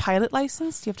 like a pilot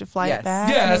license? Do you have to fly Yes. it back?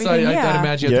 Yeah, and so I everything? gotta Yeah.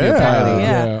 imagine you have to be a Yeah. pilot,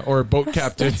 Yeah. or a boat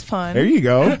captain. That's fun. There you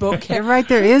go. Boat You're captain. right.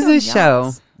 There is a show.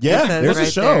 Yachts. Yeah, It says there's a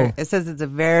right show. there. It says it's a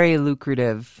very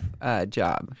lucrative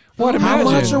job. What? How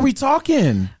Imagine. much are we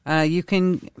talking? You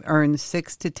can earn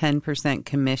 6 to 10%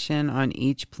 commission on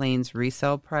each plane's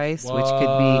resale price, which could be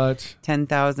What?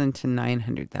 $10,000 to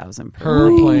 $900,000 Per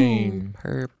plane.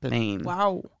 per plane.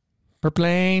 Wow. Per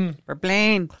plane. Per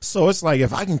plane. So it's like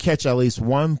if I can catch at least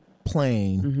one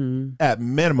plane, at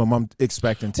minimum, I'm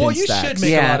expecting 10 Well, you stacks. should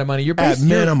make a Yeah. lot of money. You're At basically,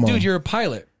 minimum. dude. You're a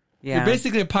pilot. Yeah. You're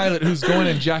basically a pilot who's going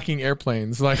and jacking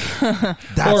airplanes, like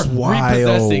That's or wild.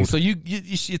 repossessing. So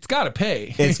it's got to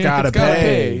pay. It's gotta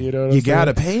pay. You know what I'm You saying?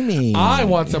 gotta pay me. I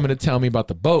want someone to tell me about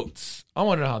the boats. I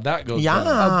want to know how that goes. Yeah.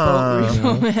 down. You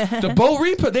know? The boat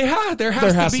repo. There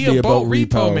has to be a boat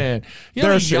repo, man. You know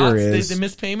There how sure many yachts is. they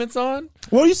miss payments on?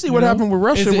 Well, you see what You know? happened with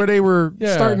Russia, Is it- where they were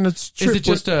Yeah. starting to trip.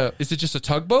 Is it just a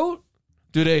tugboat?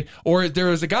 Do they, or there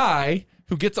was a guy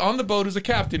who gets on the boat who's a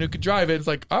captain who could drive it? It's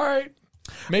like, all right,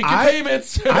 make your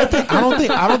payments. I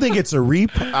don't think it's a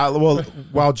repo. Well,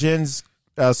 while Jen's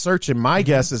searching, my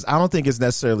guess is I don't think it's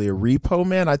necessarily a repo,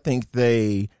 man. I think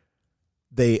they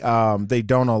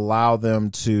don't allow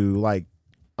them to like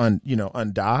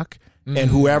undock. And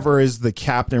whoever is the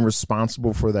captain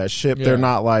responsible for that ship, Yeah. they're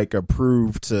not like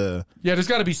approved to Yeah, there's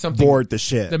got to be something board the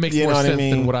ship. that makes You more know what sense I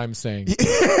mean? than what I'm saying. Like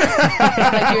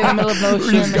you're in the middle of the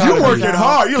ocean. Just and gotta You're be. working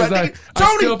hard. You're 'Cause like, I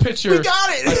Tony, still picture, we got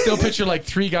it. I still picture like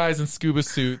 3 guys in scuba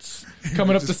suits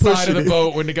coming up the Just side of the pushing it.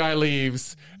 boat when the guy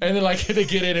leaves, and then like they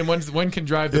get in, and one can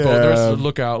drive the boat. The rest Yeah. of the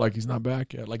lookout like he's not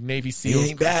back yet. Like Navy SEALs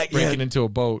ain't back breaking yet. into a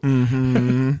boat.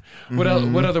 Mm-hmm. What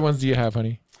other ones do you have,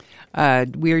 honey?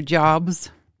 Weird jobs.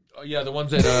 Oh yeah, the ones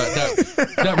that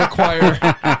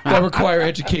require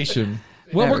education.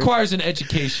 What requires an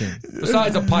education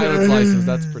besides a pilot's license?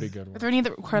 That's a pretty good Are one. there any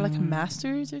that require like a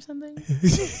master's or something?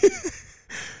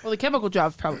 Well, the chemical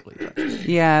jobs probably. But.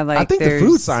 Yeah, like I think the there's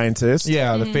food scientist.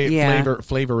 Yeah, the Yeah.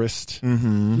 flavorist.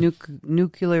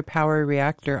 nuclear power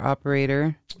reactor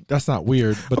operator. That's not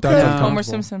weird, but Okay. that's No. uncomfortable. Homer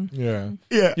Simpson. Yeah,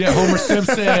 Yeah. yeah, Homer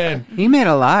Simpson. He made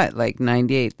a lot, like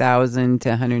 98,000 to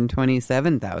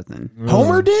 127,000.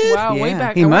 Homer did? Wow, way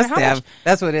back. He I wonder must how have. much-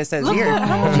 That's what it says Look here. at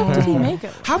how much did he make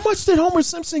it? How much did Homer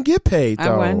Simpson get paid, I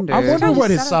though? wonder.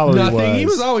 what his salary Nothing. was. He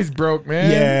was always broke, man.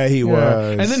 Yeah, he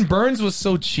was. And then Burns was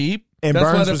so cheap. And that's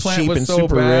why Burns the was plant cheap was and so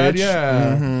super bad. rich.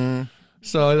 Yeah. Mhm.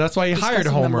 So that's why he hired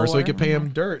Discussing Homer, number so he could pay him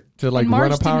dirt to like And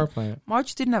Marge run a power didn't- plant.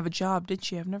 Marge didn't have a job, did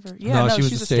she? I've never. Yeah, No, no, she was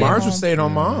she's a a stay-at-home. Marge was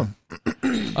stay-at-home.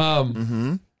 staying on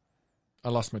mom. I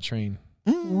lost my train.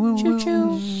 Choo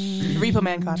choo. Repo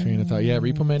Man caught Train him. of thought. Yeah,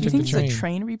 Repo Man Do you took the think it's train. a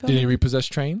train repo? Did he repossess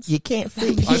trains? You can't see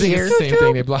I think it's the same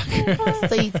thing. They block.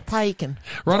 Seats taken.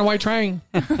 Runaway train.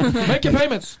 Make your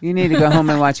payments. You need to go home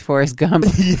and watch Forrest Gump.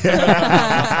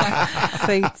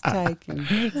 Seats taken.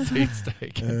 Seats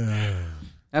taken.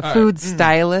 A food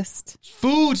stylist.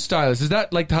 Food stylist. Is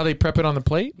that like how they prep it on the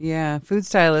plate? Yeah, food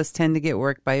stylists tend to get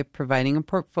work by providing a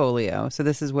portfolio. So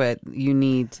this is what you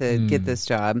need to get this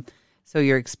job. So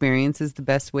your experience is the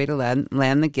best way to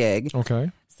land the gig.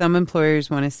 Okay. Some employers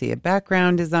want to see a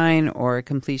background design or a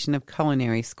completion of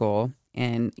culinary school,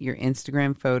 and your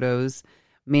Instagram photos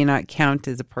may not count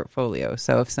as a portfolio.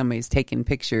 So if somebody's taking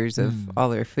pictures of all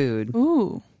their food,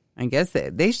 Ooh. I guess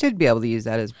they should be able to use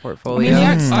that as a I portfolio. mean, they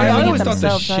aren't I styling always it thought the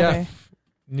themselves, are they? chef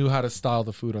knew how to style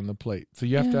the food on the plate. So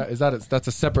you have to. That's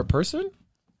a separate person?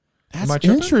 Am I That's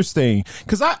tripping? interesting.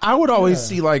 Because I would always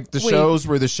see like the Wait. shows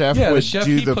where the chef Yeah, would the chef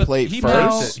do he the put- plate he first,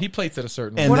 plates it. He plates it a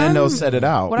certain way. and What then they'll I'm- set it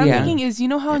out. What I'm Yeah. thinking is, you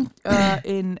know how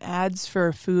in ads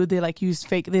for food they like use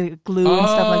fake glue and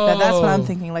stuff like that. That's what I'm Oh.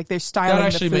 thinking. Like they're styling That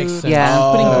actually the food. makes sense.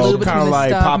 Yeah. Putting glue Oh, between kind of the like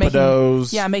stuff, making-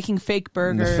 Papados. Yeah, making fake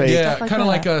burgers. fake- Yeah, stuff like kind of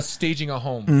that. like a staging a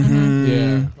home. Mhm.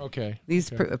 Yeah. Okay.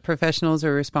 These Okay. professionals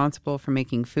are responsible for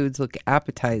making foods look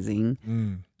appetizing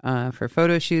for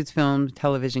photo shoots, film,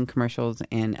 television commercials,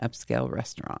 and upscale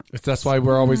restaurants. That's why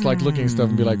we're always like looking at stuff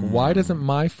and be like, why doesn't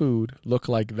my food look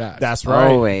like that? That's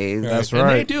right. Always. That's And they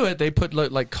right. do it. They put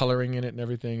like coloring in it and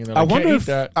everything. And they're I like, wonder can't if eat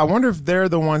that. I wonder if they're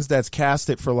the ones that's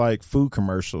casted for like food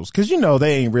commercials, because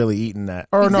they ain't really eating that.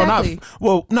 Or Exactly.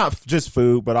 not just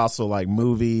food, but also like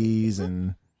movies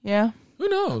and Yeah. Who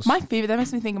knows? My favorite, that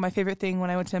makes me think of my favorite thing when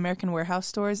I went to American Warehouse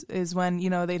stores is when,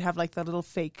 they'd have like the little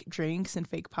fake drinks and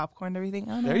fake popcorn and everything.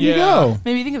 I don't know. there you Yeah. go.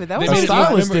 Maybe think of it. That They was made it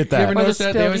stylist look- remember- did that. You ever Or the notice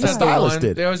that? They always spilled- had the Stylist one.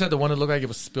 did. They always had the one that looked like it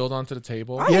was spilled onto the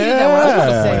table. I hated that one. I was supposed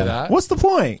to say that. What's the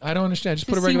point? I don't understand. Just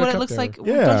to put a see regular what it cup looks there. like.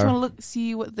 Yeah. Don't you want to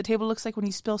see what the table looks like when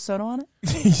you spill soda on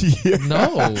it?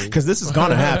 No. Because this is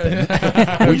gonna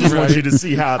happen. We just want you to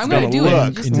see how it's I'm gonna gonna do it.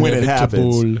 look Just- when it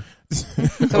happens.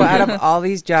 So out of all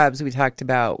these jobs we talked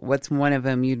about, what's one of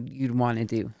them you'd want to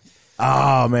do?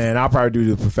 Oh man, I'll probably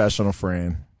do the professional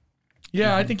friend.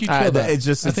 Yeah, I think you kill that. It's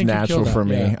just I it's think you kill natural that, for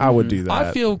me. yeah. I would do that.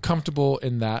 I feel comfortable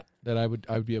in that I would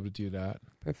be able to do that.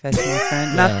 Professional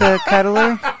friend, not the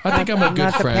cuddler, I think I'm a good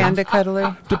not the friend. panda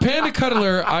cuddler. The panda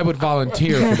cuddler, I would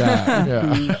volunteer for that.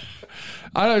 Yeah.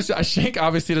 I don't. Shank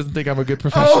obviously doesn't think I'm a good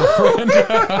professional friend.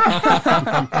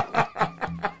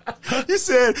 You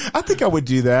said, I think I would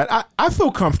do that. I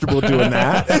feel comfortable doing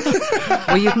that.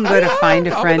 Well, you can go to I'm a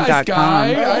nice findafriend.com.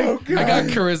 guy. I got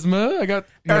charisma.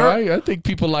 I think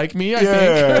people like me. I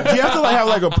think. Do you have to have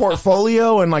like a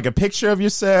portfolio and like a picture of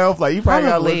yourself? Like you probably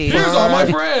gotta look Probably. Here's all my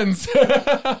fine. friends.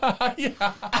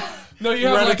 Yeah. No, you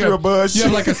have Running like through a bush. You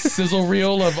have like a sizzle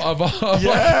reel of like, you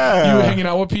Yeah. hanging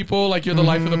out with people like you're the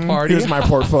life of the party. Here's my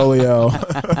portfolio.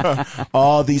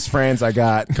 All these friends I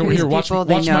got. Come These here, watch people,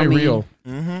 they know my me. reel.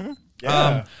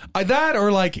 Yeah. That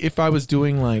or like if I was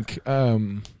doing like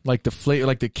the flavor,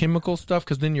 like the chemical stuff,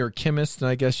 because then you're a chemist and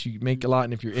I guess you make a lot.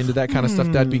 And if you're into that kind of stuff,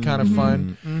 that'd be kind of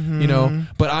fun, you know.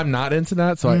 But I'm not into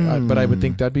that, so but I would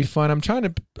think that'd be fun.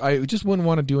 I just wouldn't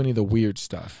want to do any of the weird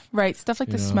stuff. Right, stuff like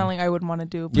the know? smelling I would want to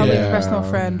do. Probably Yeah. a professional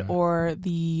friend or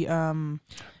the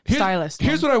stylist.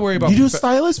 Here's what I worry about. You do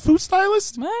stylist, food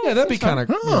stylist? Yeah, that'd be kind of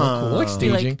cool, like Huh.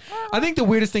 staging. I think the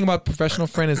weirdest thing about professional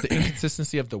friend is the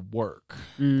inconsistency of the work.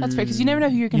 That's fair because you never know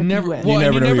who you're going to be with. Well, You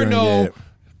and never you know never who you're gonna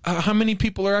know how many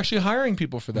people are actually hiring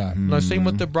people for that. Same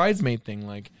with the bridesmaid thing,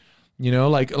 like. You know,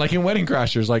 like in Wedding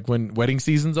Crashers, like when wedding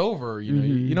season's over, you know,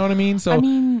 you know what I mean? So I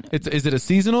mean, is it a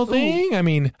seasonal thing? I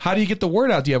mean, how do you get the word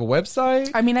out? Do you have a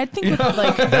website? I mean, I think with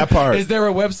like That part. Is there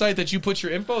a website that you put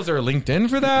your info? Is there a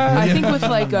LinkedIn for that? I think with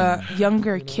like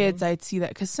younger kids, I'd see that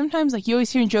because sometimes like you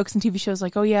always hear in jokes and TV shows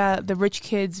like, oh yeah, the rich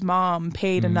kid's mom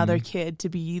paid another kid to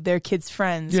be their kid's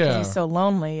friends because Yeah. he's so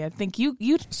lonely. I think you'd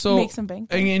make some bank.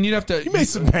 and you'd have to. You made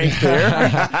some bank there.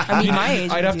 I mean, my age.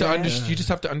 I'd would have do to that. understand. You just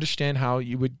have to understand how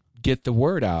you would get the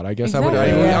word out. I guess Exactly.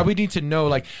 I would need to know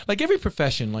like every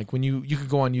profession. Like when you could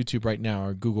go on YouTube right now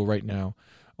or Google right now,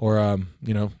 or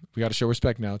you know, we got to show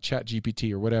respect now. Chat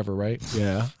GPT or whatever, right?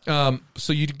 Yeah.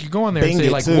 So you go on there Bing and say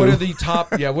it like, too. what are the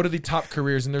top? What are the top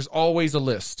careers? And there's always a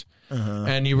list.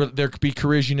 And there could be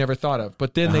careers you never thought of.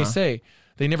 But then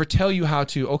they never tell you how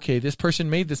to. Okay, this person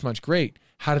made this much. Great.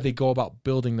 How do they go about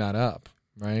building that up?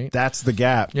 Right. That's the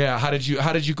gap. Yeah, how did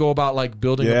you go about like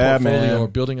building Yeah, a portfolio man. or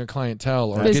building a clientele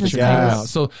or That's get Business your name plans. out?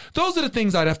 So those are the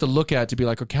things I'd have to look at to be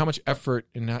like, okay, how much effort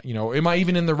and you know, am I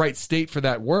even in the right state for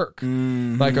that work?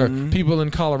 Like, are people in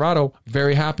Colorado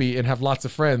very happy and have lots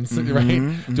of friends?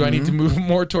 Right? Do I need to move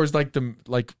more towards like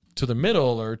to the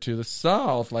middle or to the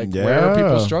south? Like, where are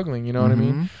people Yeah. struggling? You know what I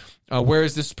mean? Where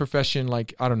is this profession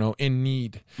like, I don't know, in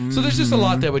need? So there's just a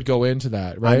lot that would go into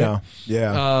that, right? I know.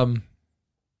 Yeah.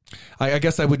 I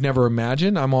guess I would never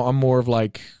imagine. I'm more of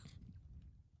like,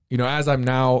 you know, as I'm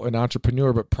now an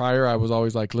entrepreneur, but prior I was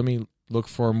always like, let me look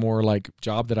for a more like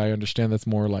job that I understand that's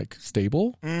more like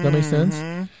stable. Does that make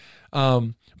sense?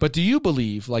 But do you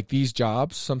believe like these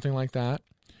jobs, something like that?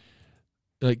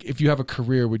 Like if you have a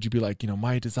career, would you be like, you know,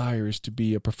 my desire is to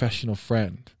be a professional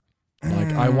friend?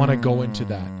 Like I want to go into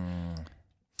that.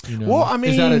 You know? Well, I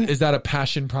mean- is that a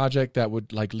passion project that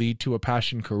would like lead to a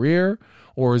passion career?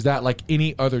 Or is that like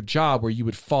any other job where you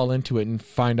would fall into it and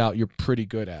find out you're pretty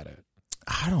good at it?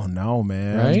 I don't know,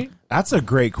 man. Right? That's a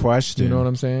great question. You know what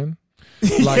I'm saying?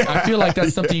 Like I feel like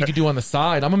that's something you could do on the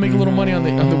side. I'm gonna make a little money on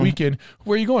the weekend.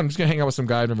 Where are you going? I'm just gonna hang out with some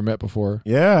guy I've never met before.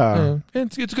 Yeah.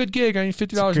 It's a good gig. I need $50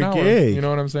 good an hour. gig. You know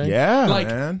what I'm saying? Yeah, like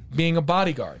man. being a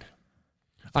bodyguard.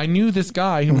 I knew this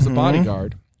guy who was a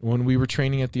bodyguard when we were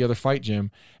training at the other fight gym,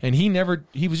 and he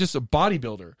was just a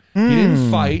bodybuilder. He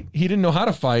didn't fight. He didn't know how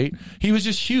to fight. He was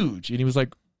just huge. And he was like,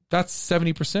 that's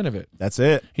 70% of it. That's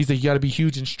it. He's like, you got to be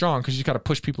huge and strong because you got to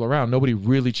push people around. Nobody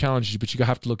really challenges you, but you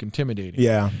have to look intimidating.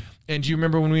 Yeah. And do you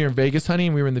remember when we were in Vegas, honey,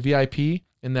 and we were in the VIP,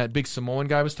 and that big Samoan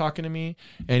guy was talking to me,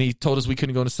 and he told us we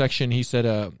couldn't go in a section. He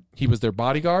said he was their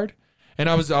bodyguard, and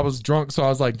I was drunk, so I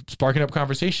was like sparking up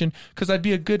conversation because I'd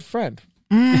be a good friend.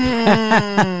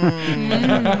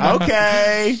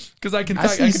 Okay. Because I can I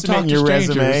talk, see I you can talk submitting to your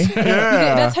strangers. resume.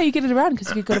 Yeah. That's how you get it around because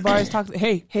you could go to bars, talk.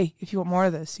 Hey, if you want more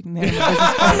of this, you can have a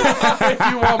business plan. If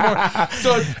you want more.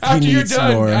 So after you're needs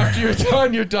more.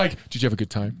 done, you're like, did you have a good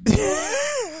time?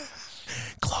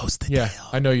 Close the Yeah, deal.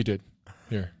 I know you did.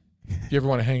 Here. You ever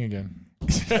want to hang again?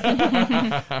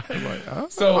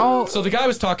 So the guy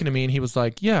was talking to me and he was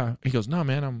like, yeah. He goes, no,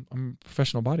 man, I'm a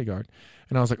professional bodyguard.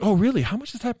 And I was like, oh, really? How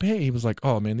much does that pay? He was like,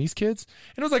 oh, man, these kids.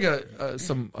 And it was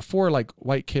like four like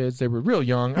white kids. They were real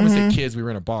young. I would say kids. We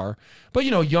were in a bar, but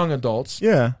you know, young adults.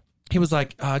 Yeah. He was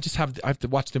like, I have to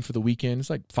watch them for the weekend. It's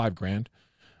like $5,000.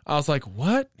 I was like,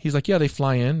 what? He's like, yeah, they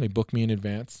fly in, they book me in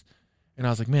advance. And I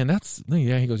was like, man,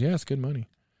 yeah. He goes, yeah, it's good money.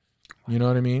 You know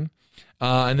what I mean?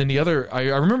 And then the other, I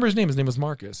remember his name was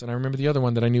Marcus. And I remember the other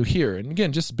one that I knew here. And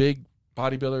again, just big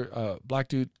bodybuilder, black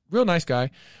dude, real nice guy,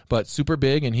 but super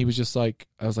big. And he was just like,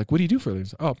 I was like, what do you do for a living?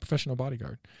 He's like, oh, professional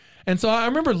bodyguard. And so I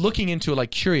remember looking into it,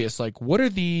 like curious, like what are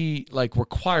the like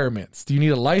requirements? Do you need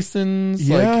a license?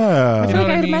 Yeah. Like, I you feel know like what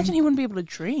I I'd mean? imagine he wouldn't be able to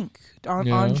drink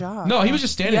on job. No, he was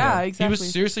just standing there. Yeah, He exactly.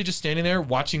 was seriously just standing there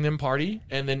watching them party.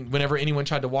 And then whenever anyone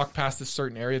tried to walk past this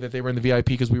certain area that they were in the VIP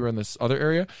because we were in this other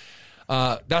area,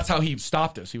 that's how he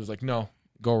stopped us. He was like, no,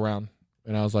 go around.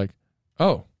 And I was like,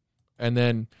 oh. And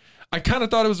then I kind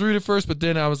of thought it was rude at first, but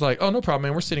then I was like, oh, no problem,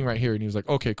 man. We're sitting right here. And he was like,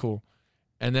 okay, cool.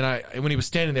 And then when he was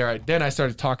standing there, I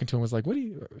started talking to him. I was like, are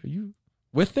you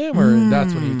with them? Or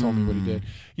that's when he told me what he did.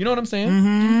 You know what I'm saying?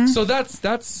 Mm-hmm. So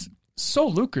that's so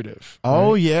lucrative.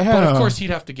 Oh, right? yeah. But of course he'd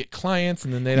have to get clients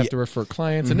and then they'd have to refer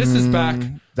clients. And this is back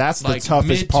that's like the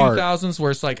toughest part. mid-2000s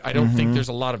where it's like, I don't think there's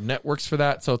a lot of networks for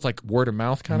that. So it's like word of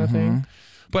mouth kind of thing.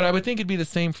 But I would think it'd be the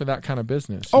same for that kind of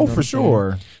business. You Oh, know for what I'm saying?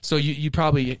 sure. So you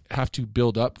probably have to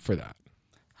build up for that.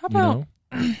 How You about, know?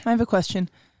 I have a question.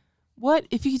 What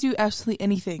if you could do absolutely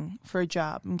anything for a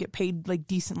job and get paid like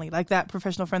decently, like that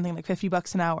professional friend thing, like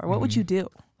 $50 an hour? What would you do?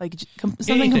 Like something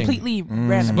Anything. completely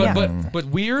random. But yeah. but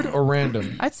weird or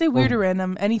random? I'd say weird or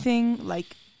random. Anything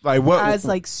like What? as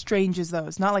like strange as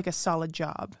those, not like a solid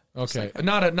job. Okay,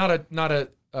 not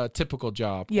a typical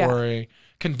job Yeah. or a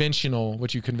conventional,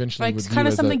 what you conventionally Like, would view kinda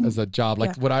as something- a job,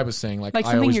 like yeah. what I was saying. Like Like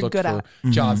I something always you're looked good for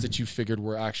at. jobs that you figured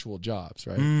were actual jobs,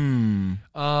 right?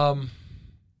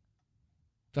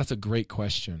 That's a great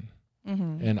question,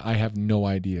 and I have no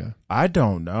idea. I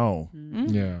don't know.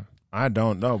 Yeah, I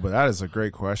don't know, but that is a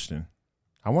great question.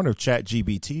 I wonder if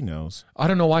ChatGPT knows. I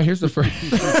don't know why. Here's the first.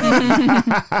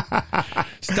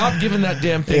 Stop giving that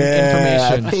damn thing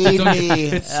Yeah, information. feed me.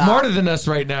 It's smarter than us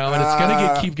right now, and it's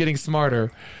gonna keep getting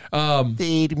smarter.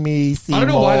 Feed me, Seymour. I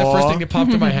don't know why the first thing that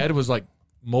popped in my head was like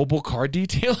mobile car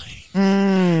detailing.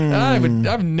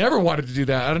 I've never wanted to do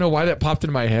that. I don't know why that popped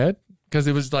into my head because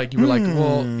it was like you were like,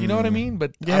 well, you know what I mean?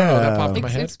 But I don't know, that popped in my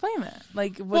head. Explain that.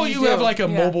 Like, what Well, do you do? have like a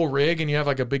Yeah. mobile rig and you have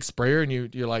like a big sprayer and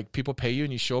you're like people pay you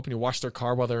and you show up and you wash their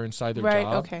car while they're inside their Right.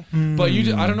 job. Okay. But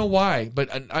I don't know why, but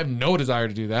I have no desire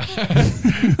to do that.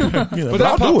 Yeah, But that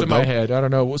I'll do popped it, in my though. head. I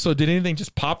don't know. So did anything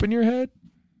just pop in your head?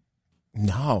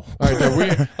 No. All right, they're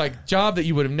weird. Like job that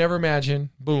you would have never imagined.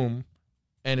 Boom,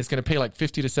 and it's going to pay like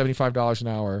 $50 to $75 an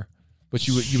hour, but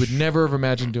you would never have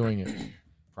imagined doing it.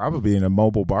 Probably in a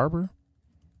mobile barber.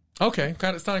 Okay,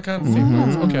 kind of the same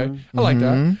thoughts. Okay, I like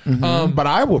that. But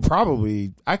I would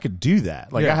I could do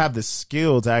that. Like Yeah. I have the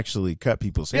skill to actually cut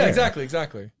people's hair. Yeah,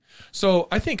 exactly. So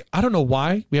I don't know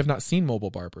why we have not seen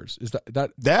mobile barbers. Is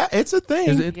that That it's a thing.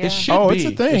 is it? Yeah. It should Oh, be. it's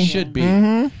a thing. It should be.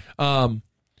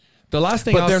 The last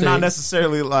thing, But I'll they're say, not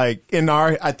necessarily like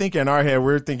I think in our head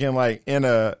we're thinking like in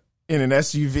an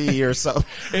SUV or something.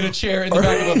 in a chair in the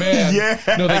back of a van.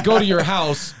 Yeah. No, they go to your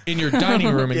house in your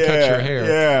dining room and cut your hair.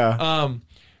 Yeah.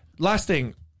 Last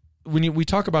thing, when we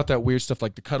talk about that weird stuff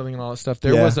like the cuddling and all that stuff,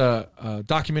 there Yeah. was a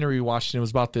documentary we watched and it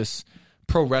was about this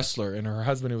pro wrestler and her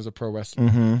husband who was a pro wrestler.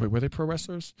 Wait, were they pro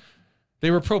wrestlers? They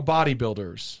were pro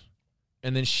bodybuilders.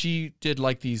 And then she did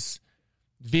like these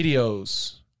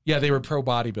videos. Yeah, they were pro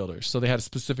bodybuilders. So they had a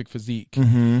specific physique.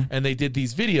 And they did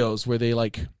these videos where they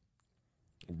like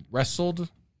wrestled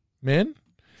men.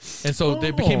 And so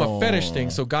they became a fetish thing.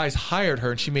 So guys hired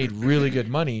her and she made really good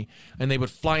money. And they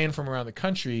would fly in from around the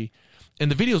country.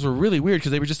 And the videos were really weird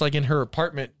because they were just like in her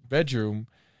apartment bedroom.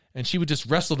 And she would just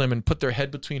wrestle them and put their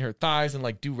head between her thighs and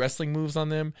like do wrestling moves on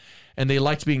them. And they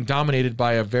liked being dominated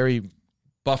by a very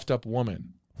buffed up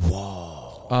woman.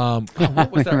 Whoa. What was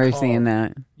I that remember called? seeing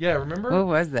that. Yeah, remember? What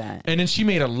was that? And then she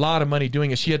made a lot of money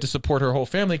doing it. She had to support her whole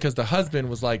family because the husband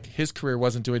was like, his career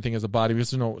wasn't doing anything as a body because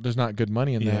there's not good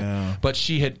money in Yeah. that. But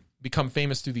she had become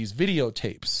famous through these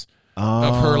videotapes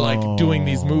of her like doing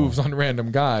these moves on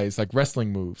random guys, like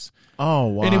wrestling moves. Oh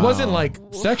wow. And it wasn't like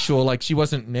sexual, like she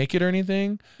wasn't naked or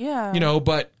anything, Yeah. you know,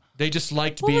 but they just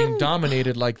liked being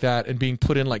dominated like that and being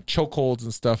put in like chokeholds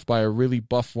and stuff by a really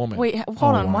buff woman. Wait,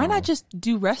 hold on. Why not just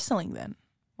do wrestling then?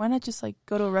 Why not just like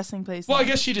go to a wrestling place? Well, I and-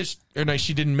 guess she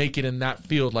didn't make it in that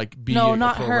field, like be no, a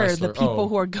not pro her. wrestler. The people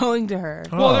who are going to her.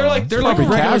 Well, they're like probably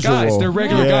regular casual. guys. They're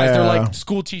regular Yeah. guys. They're like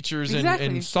school teachers Exactly.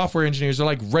 and software engineers. They're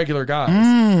like regular guys.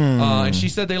 And she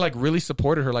said they like really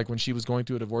supported her, like when she was going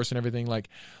through a divorce and everything. Like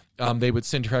they would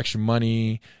send her extra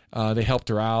money. They helped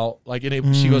her out. Like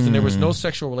she goes, and there was no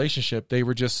sexual relationship. They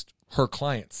were just her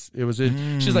clients. It was.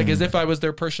 She's like as if I was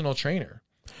their personal trainer.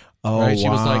 Oh Right? She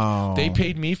was wow. like, they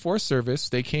paid me for a service.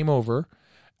 They came over.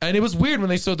 And it was weird when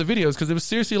they showed the videos because it was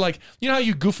seriously like, you know how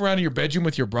you goof around in your bedroom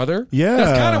with your brother? Yeah.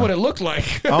 That's kind of what it looked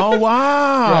like. Oh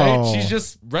wow. Right? She's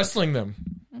just wrestling them.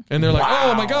 And they're like,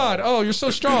 oh my God, oh, you're so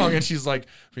strong. And she's like,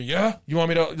 yeah, you want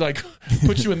me to like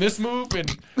put you in this move? And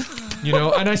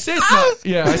and I say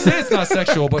it's not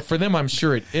sexual, but for them, I'm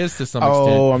sure it is to some extent.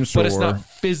 Oh, I'm sure. But it's not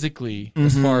physically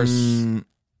as far as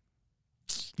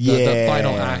the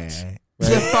final act. Right?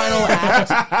 The final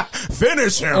act.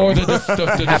 Finish him. Or the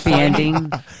Happy defining, ending.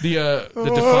 the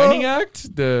defining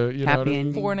act. The Happy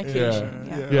ending. Fornication.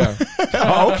 Yeah.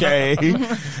 Okay.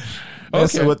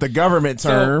 That's Okay. what the government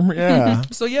term. Yeah.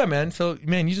 So yeah, man. So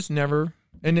man, you just never.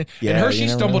 And Yeah, Hershey you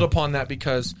never stumbled know. upon that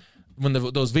because when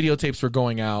those videotapes were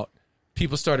going out,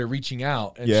 people started reaching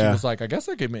out, and she Yeah. was like, "I guess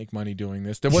I could make money doing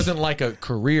this." There wasn't like a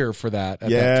career for that at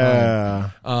that Yeah.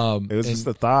 time. It was and- just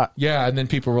a thought. yeah, and then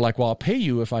people were like, "Well, I'll pay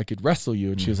you if I could wrestle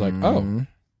you," and she was like, "Oh,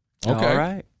 okay." All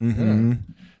right. Mm-hmm.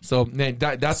 So man,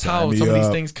 that's Sign how me some of these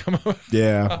up. things come up.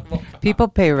 Yeah. People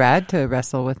pay Rad to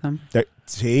wrestle with them.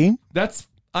 See? That's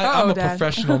I'm a Dad.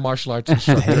 professional martial arts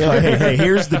instructor. Hey,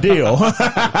 here's the deal.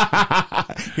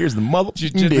 Here's the mother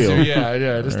Jiu-jitsu, deal. yeah.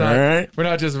 It's not. All right. We're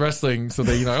not just wrestling so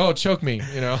that oh, choke me,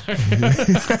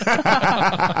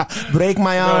 Break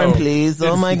my arm, please. Oh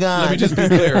It's- my God. Let me just be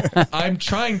clear. I'm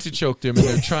trying to choke them, and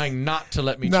they're trying not to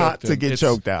let me choke Not them. to get It's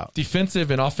choked out.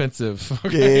 Defensive and offensive.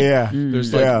 Okay? Yeah.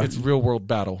 There's it's real world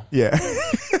battle, Yeah.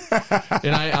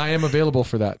 and I am available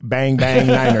for that. Bang, bang,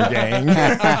 Niner gang.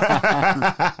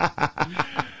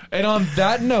 And on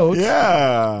that note,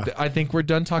 Yeah. I think we're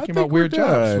done talking think about weird we're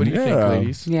jobs. done, What do you think, yeah.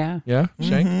 ladies? Yeah. Yeah,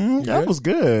 Shank. You That good? was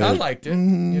good. I liked it. You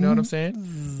know what I'm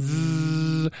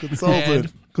saying? Consulted.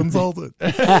 Consulted.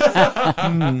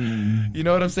 You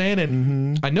know what I'm saying?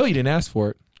 And I know you didn't ask for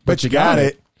it, But you got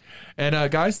it.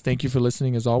 And guys, thank you for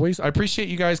listening as always. I appreciate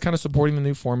you guys kind of supporting the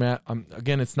new format.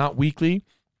 Again, it's not weekly,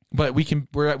 but we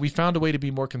found a way to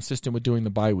be more consistent with doing the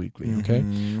bi-weekly. Okay.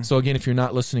 So again, if you're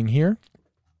not listening here,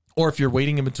 or if you're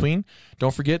waiting in between,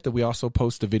 don't forget that we also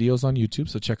post the videos on YouTube.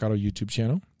 So check out our YouTube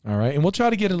channel. All right. And we'll try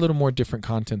to get a little more different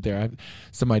content there. I have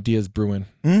some ideas brewing.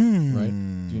 Right.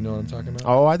 Do you know what I'm talking about?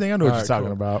 Oh, I think I know what All you're right, talking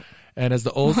cool. about. And as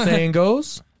the old saying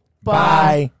goes,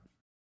 Bye.